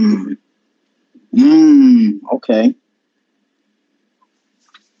 Okay.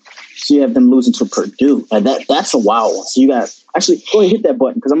 So you have them losing to Purdue. And that's a wild one. So you got actually go ahead and hit that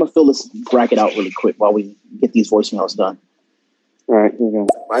button because I'm gonna fill this bracket out really quick while we get these voicemails done. All right, here we go.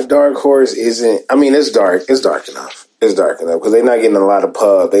 My dark horse isn't. I mean, it's dark. It's dark enough. It's dark enough because they're not getting a lot of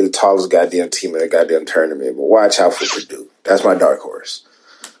pub. They're the tallest goddamn team in the goddamn tournament. But watch out for Purdue. That's my dark horse.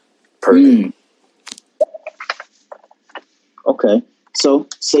 Purdue. Okay. So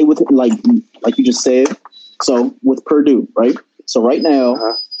say with like you just said. So with Purdue, right? So right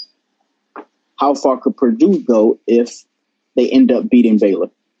now, how far could Purdue go if they end up beating Baylor?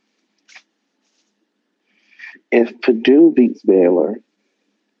 If Purdue beats Baylor,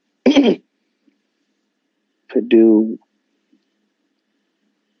 Purdue.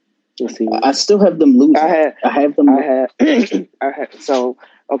 Let's see. I still have them losing. I have them. So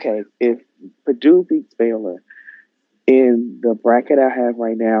okay, if Purdue beats Baylor, in the bracket I have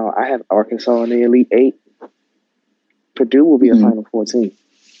right now, I have Arkansas in the Elite Eight. Purdue will be a Final Four team.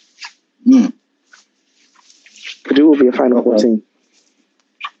 Purdue will be a Final Four team.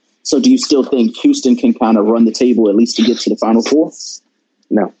 So do you still think Houston can kind of run the table at least to get to the Final Four?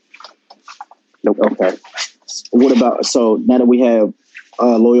 No. Nope. Okay. What about, so now that we have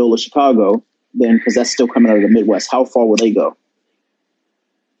Loyola Chicago, then, because that's still coming out of the Midwest, how far will they go?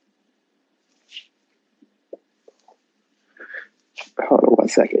 Hold on 1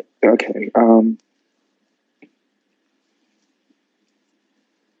 second. Okay.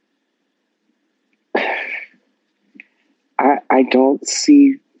 I don't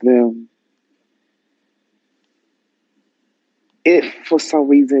see them. If for some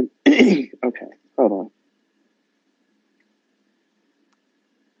reason, okay, hold on.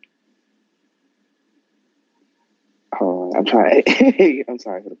 Hold on, I'm trying. I'm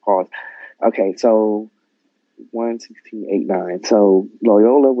sorry for the pause. Okay, so 1-16-8-9. So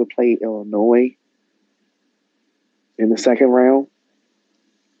Loyola would play Illinois in the second round.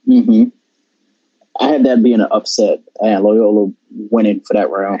 I had that being an upset and Loyola winning for that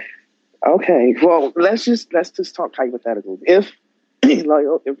round. Okay, well, let's just talk hypotheticals. If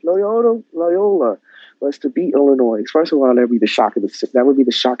Loyola was to beat Illinois, first of all, that would be the shock of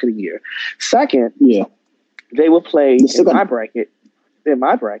the year. Second, they would play in my bracket. In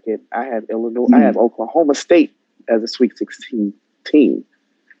my bracket, I have Illinois. I have Oklahoma State as a Sweet 16 team.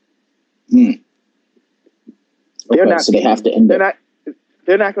 They're not. So they have to end.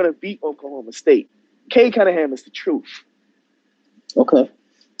 They're not going to beat Oklahoma State. Cade Cunningham is the truth. Okay.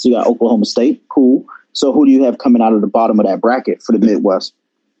 So you got Oklahoma State. Cool. So who do you have coming out of the bottom of that bracket for the Midwest?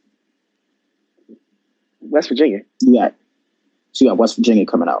 West Virginia. So you got West Virginia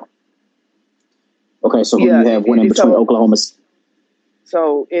coming out. Okay, so who do you have winning between Oklahoma?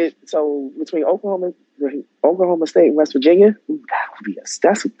 So between Oklahoma State and West Virginia,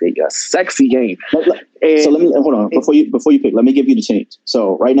 that's would be a sexy game. So let me hold on before you pick. Let me give you the teams.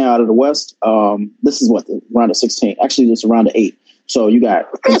 So right now out of the West, this is what the round of 16. Actually, it's around the 8. So you got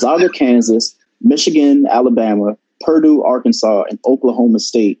Gonzaga, Kansas, Michigan, Alabama, Purdue, Arkansas, and Oklahoma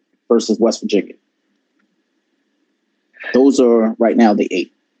State versus West Virginia. Those are right now the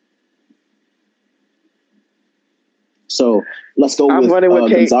 8. So let's go with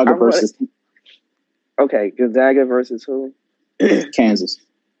Gonzaga versus. Okay, Gonzaga versus who? Kansas.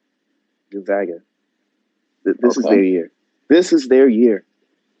 Gonzaga. This is their year. This is their year.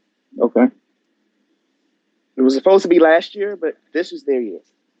 Okay. It was supposed to be last year, but this is their year.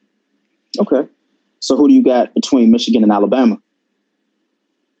 Okay. So who do you got between Michigan and Alabama?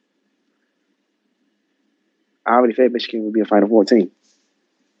 I already said Michigan would be a Final Four team.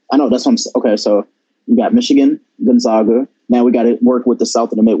 I know, that's what I'm saying. Okay, so you got Michigan, Gonzaga. Now we got to work with the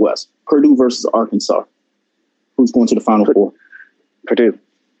South and the Midwest. Purdue versus Arkansas. Who's going to the Final Four? Purdue.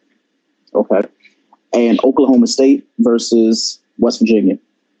 Okay. And Oklahoma State versus West Virginia.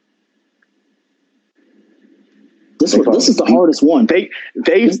 This is the hardest one. They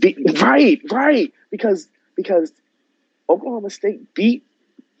right because Oklahoma State they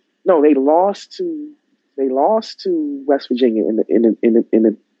lost to West Virginia in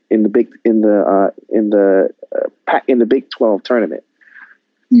in the Big 12 tournament.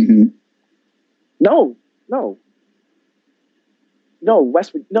 Mm-hmm. No,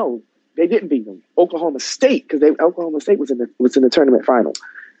 they didn't beat them. Oklahoma State, because Oklahoma State was in the tournament final.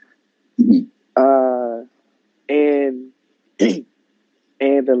 Mm-hmm.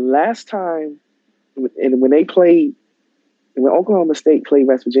 And the last time, and when Oklahoma State played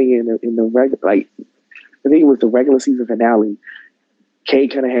West Virginia in the regular, like I think it was the regular season finale,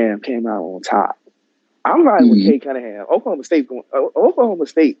 Cade Cunningham came out on top. I'm riding with Cade Cunningham. Oklahoma State.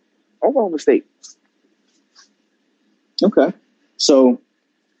 Okay. So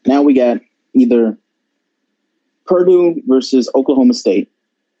now we got either Purdue versus Oklahoma State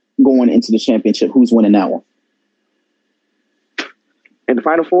going into the championship. Who's winning that one? In the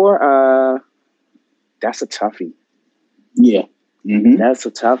Final Four, that's a toughie. Yeah. Mm-hmm. That's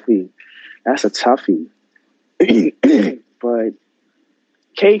a toughie. But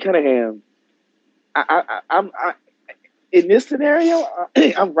Cade Cunningham, I'm in this scenario,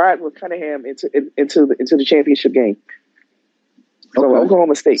 I'm riding with Cunningham into the championship game. So Okay.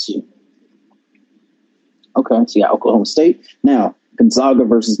 Oklahoma State. Okay, so you got Oklahoma State. Now, Gonzaga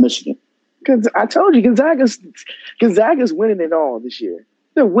versus Michigan. Because I told you, Gonzaga's winning it all this year.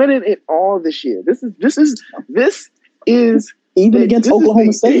 They're winning it all this year. This is Even against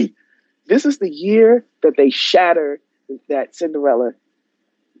Oklahoma State. This is the year that they shatter that Cinderella,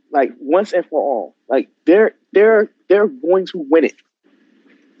 like once and for all. Like they're going to win it.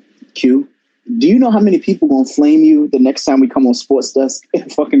 Q, do you know how many people gonna flame you the next time we come on Sports Desk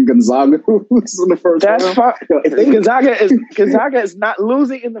and fucking Gonzaga loses in the first round? That's fine. Gonzaga is not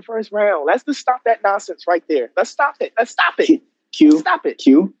losing in the first round. Let's just stop that nonsense right there. Let's stop it. Q, Stop it.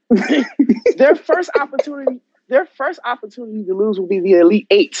 Q. Their first opportunity to lose will be the Elite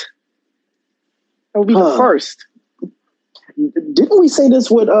Eight. That will be the first. Didn't we say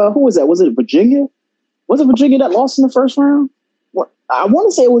this with who was that? Was it Virginia? Was it Virginia that lost in the first round? What I want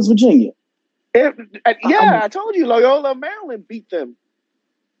to say it was Virginia. I told you Loyola Maryland beat them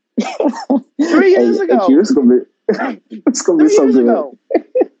 3 years ago. Q, it's gonna be so good.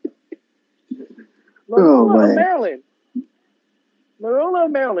 Loyola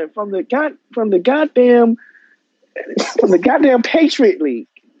Maryland from the goddamn Patriot League.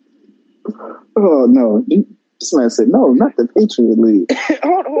 Oh no! This man said no, not the Patriot League.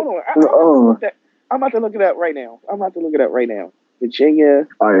 hold on. I'm about to look it up right now. Virginia.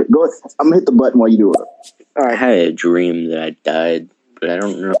 All right, go ahead. I'm gonna hit the button while you do it. All right. I had a dream that I died, but I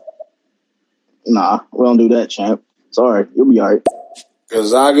don't know. Nah, we don't do that, champ. Sorry, you'll be all right.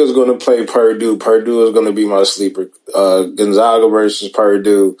 Gonzaga is going to play Purdue. Purdue is going to be my sleeper. Gonzaga versus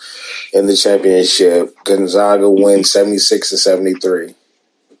Purdue in the championship. Gonzaga wins 76-73.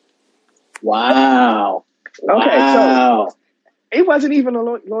 Wow. Okay, so it wasn't even a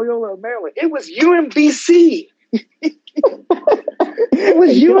Loyola Maryland. It was UMBC. It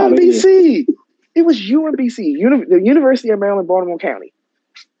was UMBC. It was UMBC, the University of Maryland, Baltimore County.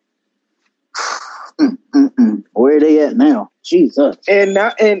 Where are they at now? Jesus. And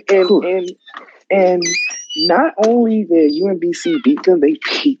not only did UMBC beat them, they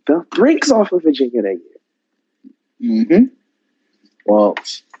beat the brakes off of Virginia that year. Mm-hmm. Well,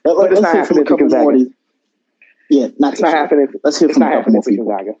 but it's not happening to Gonzaga. Yeah, not happening. Let's hear from a couple more people.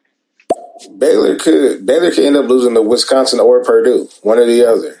 Gonzaga. Baylor could end up losing to Wisconsin or Purdue, one or the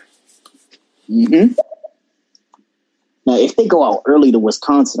other. Mm-hmm. Now, if they go out early to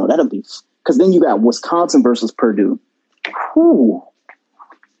Wisconsin, that'll be because then you got Wisconsin versus Purdue. Whew.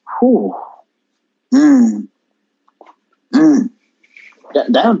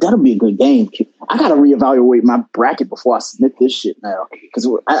 That'll be a good game. I gotta reevaluate my bracket before I submit this shit now because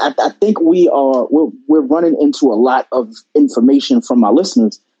I think we're running into a lot of information from my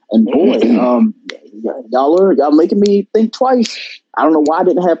listeners, and boy, y'all making me think twice. I don't know why I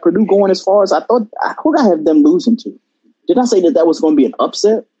didn't have Purdue going as far as I thought. Who did I have them losing to? Did I say that was going to be an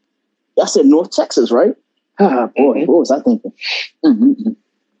upset? I said North Texas, right? Boy, what was I thinking? Mm-hmm.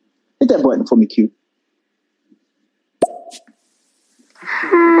 Hit that button for me, Q.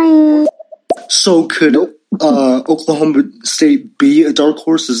 Hi. So could Oklahoma State be a dark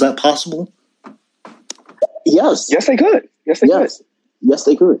horse? Is that possible? Yes. Yes, they could. Yes, they could. Yes,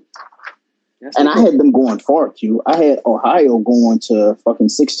 they could. Yes, and I had them going far, Q. I had Ohio going to fucking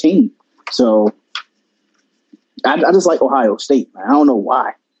 16. So I just like Ohio State, man. I don't know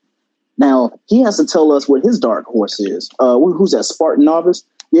why. Now, he has to tell us what his dark horse is. Who's that, Spartan Novice?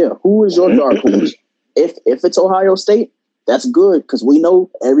 Yeah, who is your dark horse? If it's Ohio State, that's good because we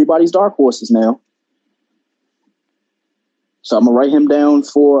know everybody's dark horses now. So I'm going to write him down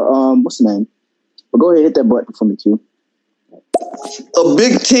for, what's the name? But go ahead, hit that button for me, Q. a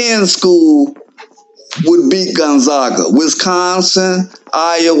Big Ten school would beat Gonzaga. Wisconsin,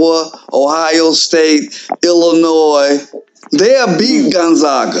 Iowa, Ohio State, Illinois, they'll beat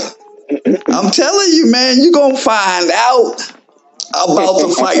Gonzaga. I'm telling you, man, you're going to find out about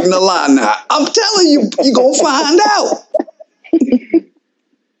the Fighting Illini. I'm telling you, you're going to find out.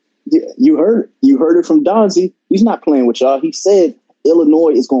 You heard it from Donzie. He's not playing with y'all. He said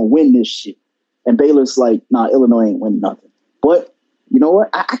Illinois is going to win this shit. And Baylor's like, nah, Illinois ain't winning nothing. But you know what?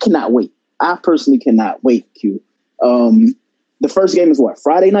 I cannot wait. I personally cannot wait, Q. The first game is what?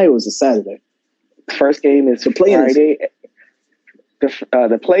 Friday night or is it Saturday? The first game is Friday.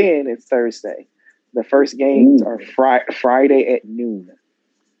 The play-in is Thursday. The first games are Friday at noon.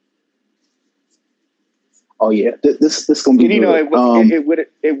 Oh yeah, this gonna be. And, you good. know,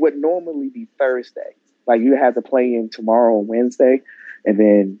 it would normally be Thursday. Like you have to play in tomorrow and Wednesday, and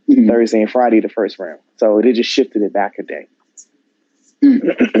then Thursday and Friday the first round. So they just shifted it back a day.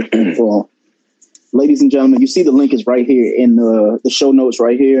 Well, ladies and gentlemen, you see the link is right here in the show notes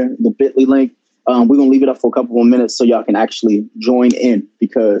right here, the Bitly link. We're gonna leave it up for a couple more minutes so y'all can actually join in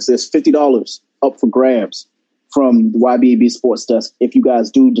because there's $50 up for grabs from the YBAB Sports Desk. If you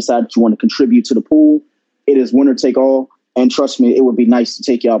guys do decide that you want to contribute to the pool, it is winner take all. And trust me, it would be nice to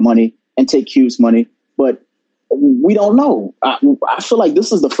take y'all money and take Q's money, but we don't know. I feel like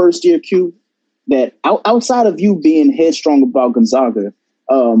this is the first year, Q, that outside of you being headstrong about Gonzaga,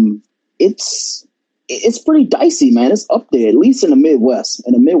 it's pretty dicey, man. It's up there, at least in the Midwest.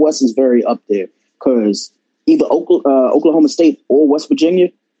 And the Midwest is very up there because either Oklahoma State or West Virginia,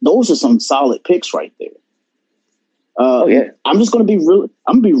 those are some solid picks right there. I'm just gonna be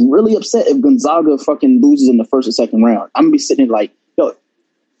really upset if Gonzaga fucking loses in the first or second round. I'm gonna be sitting there like, yo,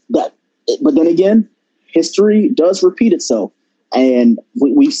 that. But then again, history does repeat itself, and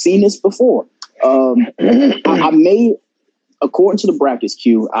we've seen this before. I may, according to the brackets,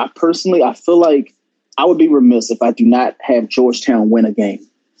 Q, I feel like I would be remiss if I do not have Georgetown win a game.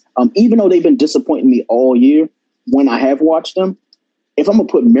 Even though they've been disappointing me all year when I have watched them, if I'm going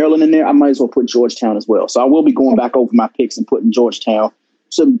to put Maryland in there, I might as well put Georgetown as well. So I will be going back over my picks and putting Georgetown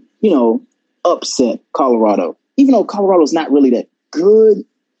to, upset Colorado. Even though Colorado's not really that good,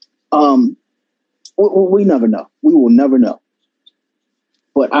 we never know. We will never know.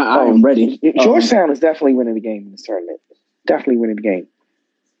 But I am ready. Georgetown is definitely winning the game in this tournament. Definitely winning the game.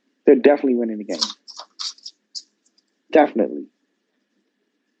 They're definitely winning the game. Definitely.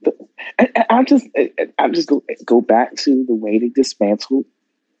 I'm just go back to the way they dismantled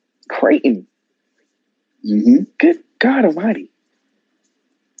Creighton. Mm-hmm. Good God Almighty!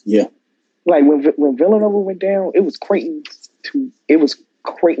 Yeah, like when Villanova went down, it was Creighton to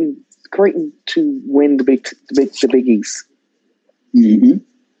win the Big East. Mm-hmm.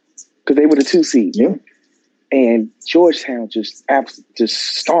 Because they were the 2 seed. Yeah, and Georgetown just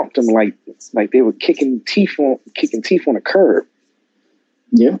stomped them like they were kicking teeth on a curb.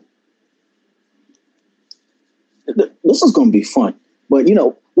 Yeah. This is going to be fun, but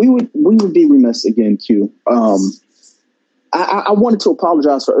we would be remiss again, Q. I wanted to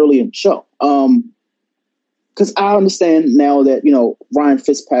apologize for earlier in the show, because I understand now that Ryan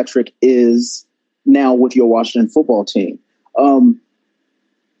Fitzpatrick is now with your Washington football team. I'm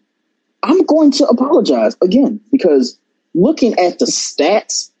going to apologize again because looking at the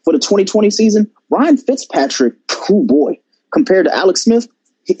stats for the 2020 season, Ryan Fitzpatrick, oh boy, compared to Alex Smith,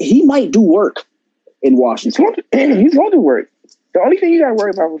 he might do work in Washington. He's going to work. The only thing you got to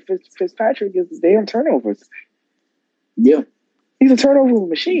worry about with Fitzpatrick is the damn turnovers. Yeah, he's a turnover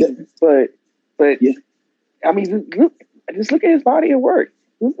machine. But yeah. I mean, just look at his body of work.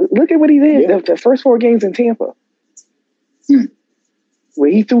 Look at what he did the first 4 games in Tampa,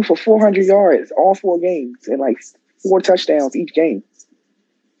 where he threw for 400 yards all 4 games and like 4 touchdowns each game.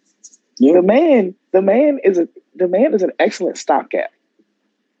 Yeah. The man is an excellent stopgap.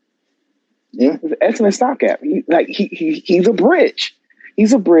 Yeah, it's an excellent stopgap. He's a bridge.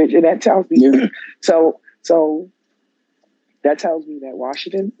 He's a bridge, and that tells me. Yeah. So that tells me that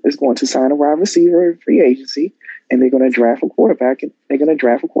Washington is going to sign a wide receiver in free agency, and they're going to draft a quarterback. And they're going to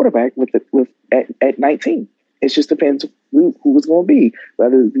draft a quarterback at 19. It just depends who it's going to be,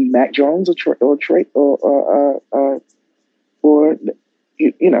 whether it be Mac Jones or Trey or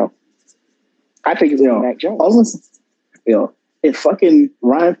I think it's Mac Jones. If fucking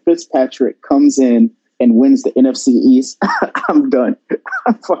Ryan Fitzpatrick comes in and wins the NFC East, I'm done.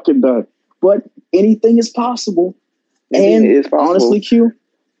 I'm fucking done. But anything is possible. Honestly, Q,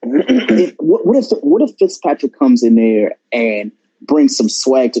 what if Fitzpatrick comes in there and brings some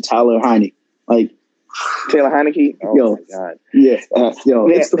swag to Tyler Heinicke? Like, Taylor Heineke. Oh Yo. my God. Yeah. Yo. Now,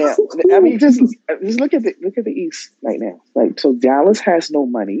 It's I mean, just look at the East right now. Like, so Dallas has no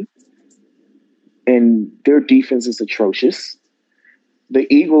money, and their defense is atrocious. The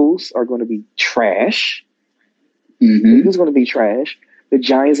Eagles are going to be trash. The Eagles are going to be trash. The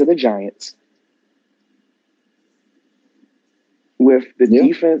Giants are the Giants. With the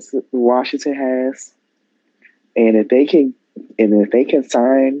defense that Washington has, and if they can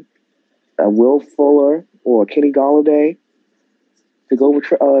sign a Will Fuller or Kenny Golladay to go with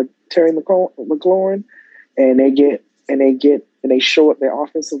Terry McLaurin, and they shore up their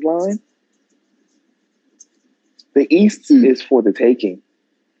offensive line, the East is for the taking.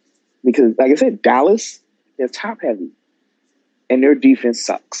 Because, like I said, Dallas, they're top heavy, and their defense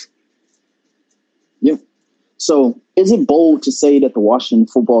sucks. Yep. So, is it bold to say that the Washington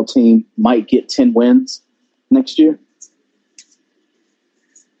football team might get 10 wins next year?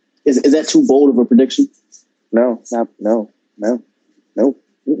 Is that too bold of a prediction? No. Mm-mm.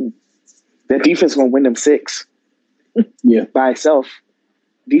 That defense is going to win them 6. Yeah. By itself.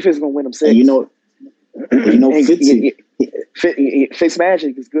 Defense is going to win them 6. And you know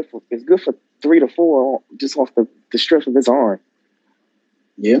Fitzmagic is good for 3 to 4 just off the strength of his arm.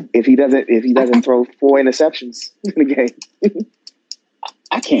 Yeah. If he doesn't throw 4 interceptions in the game.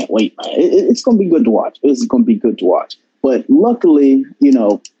 I can't wait, man. It's going to be good to watch. It's going to be good to watch. But luckily,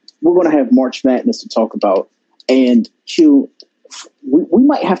 we're going to have March Madness to talk about. And Q, we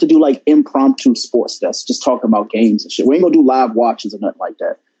might have to do like impromptu sports desk, just talking about games and shit. We ain't going to do live watches or nothing like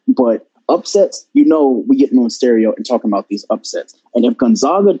that. But upsets, we getting on stereo and talking about these upsets. And if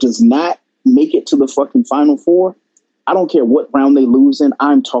Gonzaga does not make it to the fucking Final Four, I don't care what round they lose in,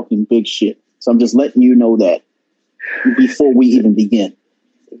 I'm talking big shit. So I'm just letting you know that before we even begin.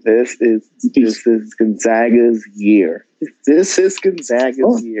 This is Gonzaga's year. This is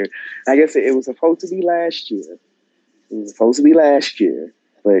Gonzaga's year. I guess it was supposed to be last year.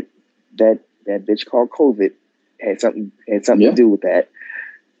 But that bitch called COVID had something to do with that.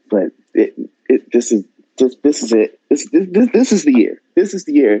 But this is it. This is the year. This is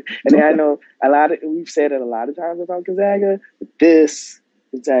the year. And I know we've said it a lot of times about Gonzaga, but this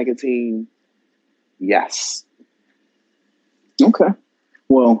Gonzaga team, yes. Okay.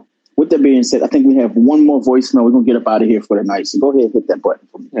 Well, with that being said, I think we have one more voicemail. We're going to get up out of here for the night. So go ahead and hit that button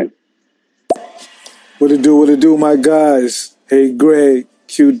for me. What it do, my guys? Hey, Greg,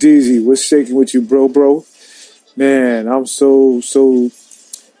 QDZ, what's shaking with you, bro? Man, I'm so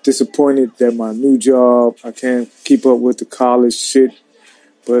disappointed that my new job, I can't keep up with the college shit.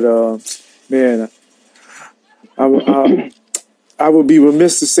 But, man, I would be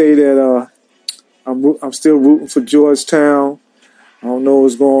remiss to say that I'm still rooting for Georgetown. I don't know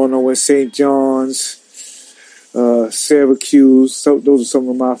what's going on with St. John's, Syracuse. So those are some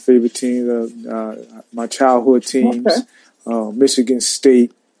of my favorite teams, my childhood teams. Okay. Michigan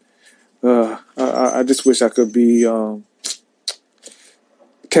State. I just wish I could be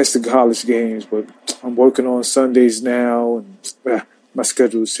catch the college games, but I'm working on Sundays now, and my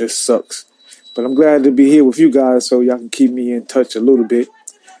schedule just sucks. But I'm glad to be here with you guys so y'all can keep me in touch a little bit.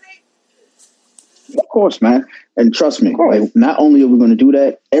 Of course, man. And trust me, like, not only are we going to do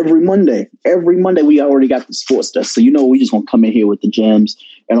that, every Monday we already got the sports stuff. So, we just going to come in here with the gems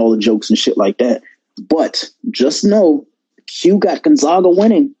and all the jokes and shit like that. But just know, Q got Gonzaga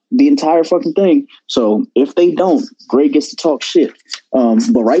winning the entire fucking thing. So if they don't, Greg gets to talk shit.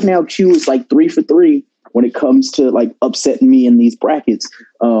 But right now, Q is like 3 for 3 when it comes to like upsetting me in these brackets.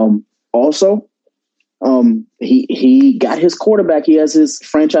 Also, he got his quarterback. He has his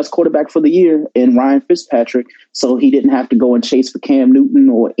franchise quarterback for the year in Ryan Fitzpatrick, so he didn't have to go and chase for Cam Newton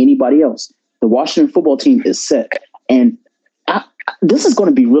or anybody else. The Washington football team is set. And this is going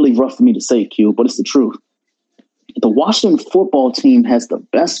to be really rough for me to say, Q, but it's the truth. The Washington football team has the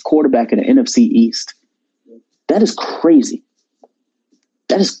best quarterback in the NFC East. That is crazy.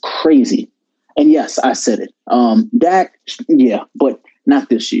 And yes, I said it. Dak, yeah, but not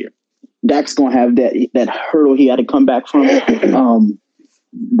this year. Dak's going to have that hurdle he had to come back from.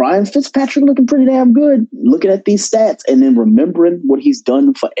 Ryan Fitzpatrick looking pretty damn good. Looking at these stats and then remembering what he's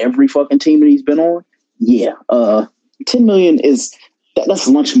done for every fucking team that he's been on. Yeah, $10 million that's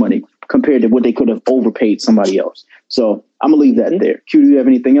lunch money compared to what they could have overpaid somebody else. So I'm gonna leave that there. Q, do you have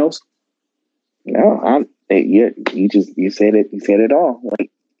anything else? No, you said it. You said it all.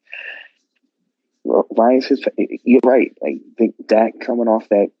 Like, Ryan Fitzpatrick, you're right. Like, think Dak coming off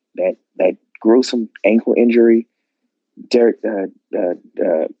that gruesome ankle injury. Derek, what's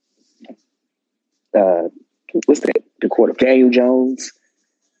that? The quarterback, Daniel Jones,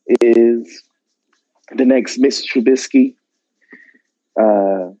 is the next Mr. Trubisky.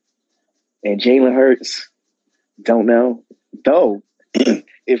 And Jalen Hurts, don't know. Though,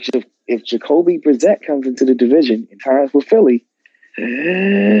 if Jacoby Brissett comes into the division in times with Philly,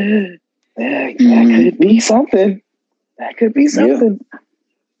 that could be something. That could be something. Yeah.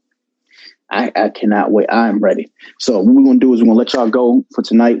 I cannot wait. I am ready. So what we're going to do is we're going to let y'all go for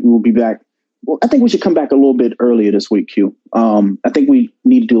tonight. We will be back. Well, I think we should come back a little bit earlier this week, Q. I think we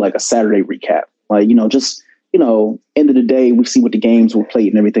need to do like a Saturday recap. Like, just, end of the day, we see what the games were played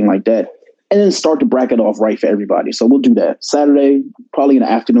and everything like that. And then start the bracket off right for everybody. So we'll do that. Saturday, probably in the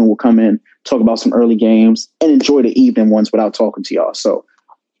afternoon, we'll come in, talk about some early games, and enjoy the evening ones without talking to y'all. So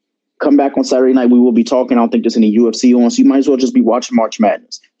come back on Saturday night. We will be talking. I don't think there's any UFC on, so you might as well just be watching March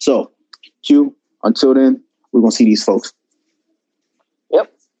Madness. So, Q, until then, we're going to see these folks.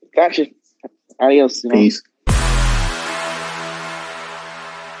 Yep. Gotcha. Adios. Peace.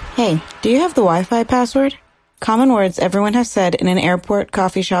 Hey, do you have the Wi-Fi password? Common words everyone has said in an airport,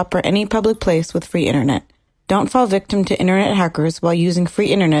 coffee shop, or any public place with free internet. Don't fall victim to internet hackers while using free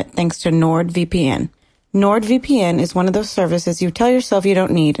internet thanks to NordVPN. NordVPN is one of those services you tell yourself you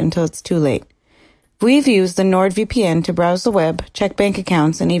don't need until it's too late. We've used the NordVPN to browse the web, check bank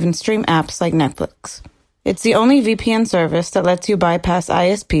accounts, and even stream apps like Netflix. It's the only VPN service that lets you bypass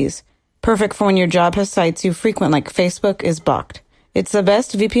ISPs, perfect for when your job has sites you frequent like Facebook is blocked. It's the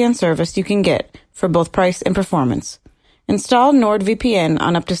best VPN service you can get for both price and performance. Install NordVPN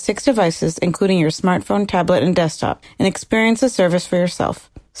on up to 6 devices, including your smartphone, tablet, and desktop, and experience the service for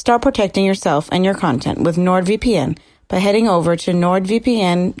yourself. Start protecting yourself and your content with NordVPN by heading over to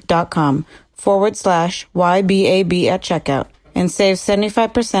nordvpn.com/YBAB at checkout and save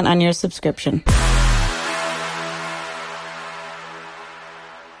 75% on your subscription.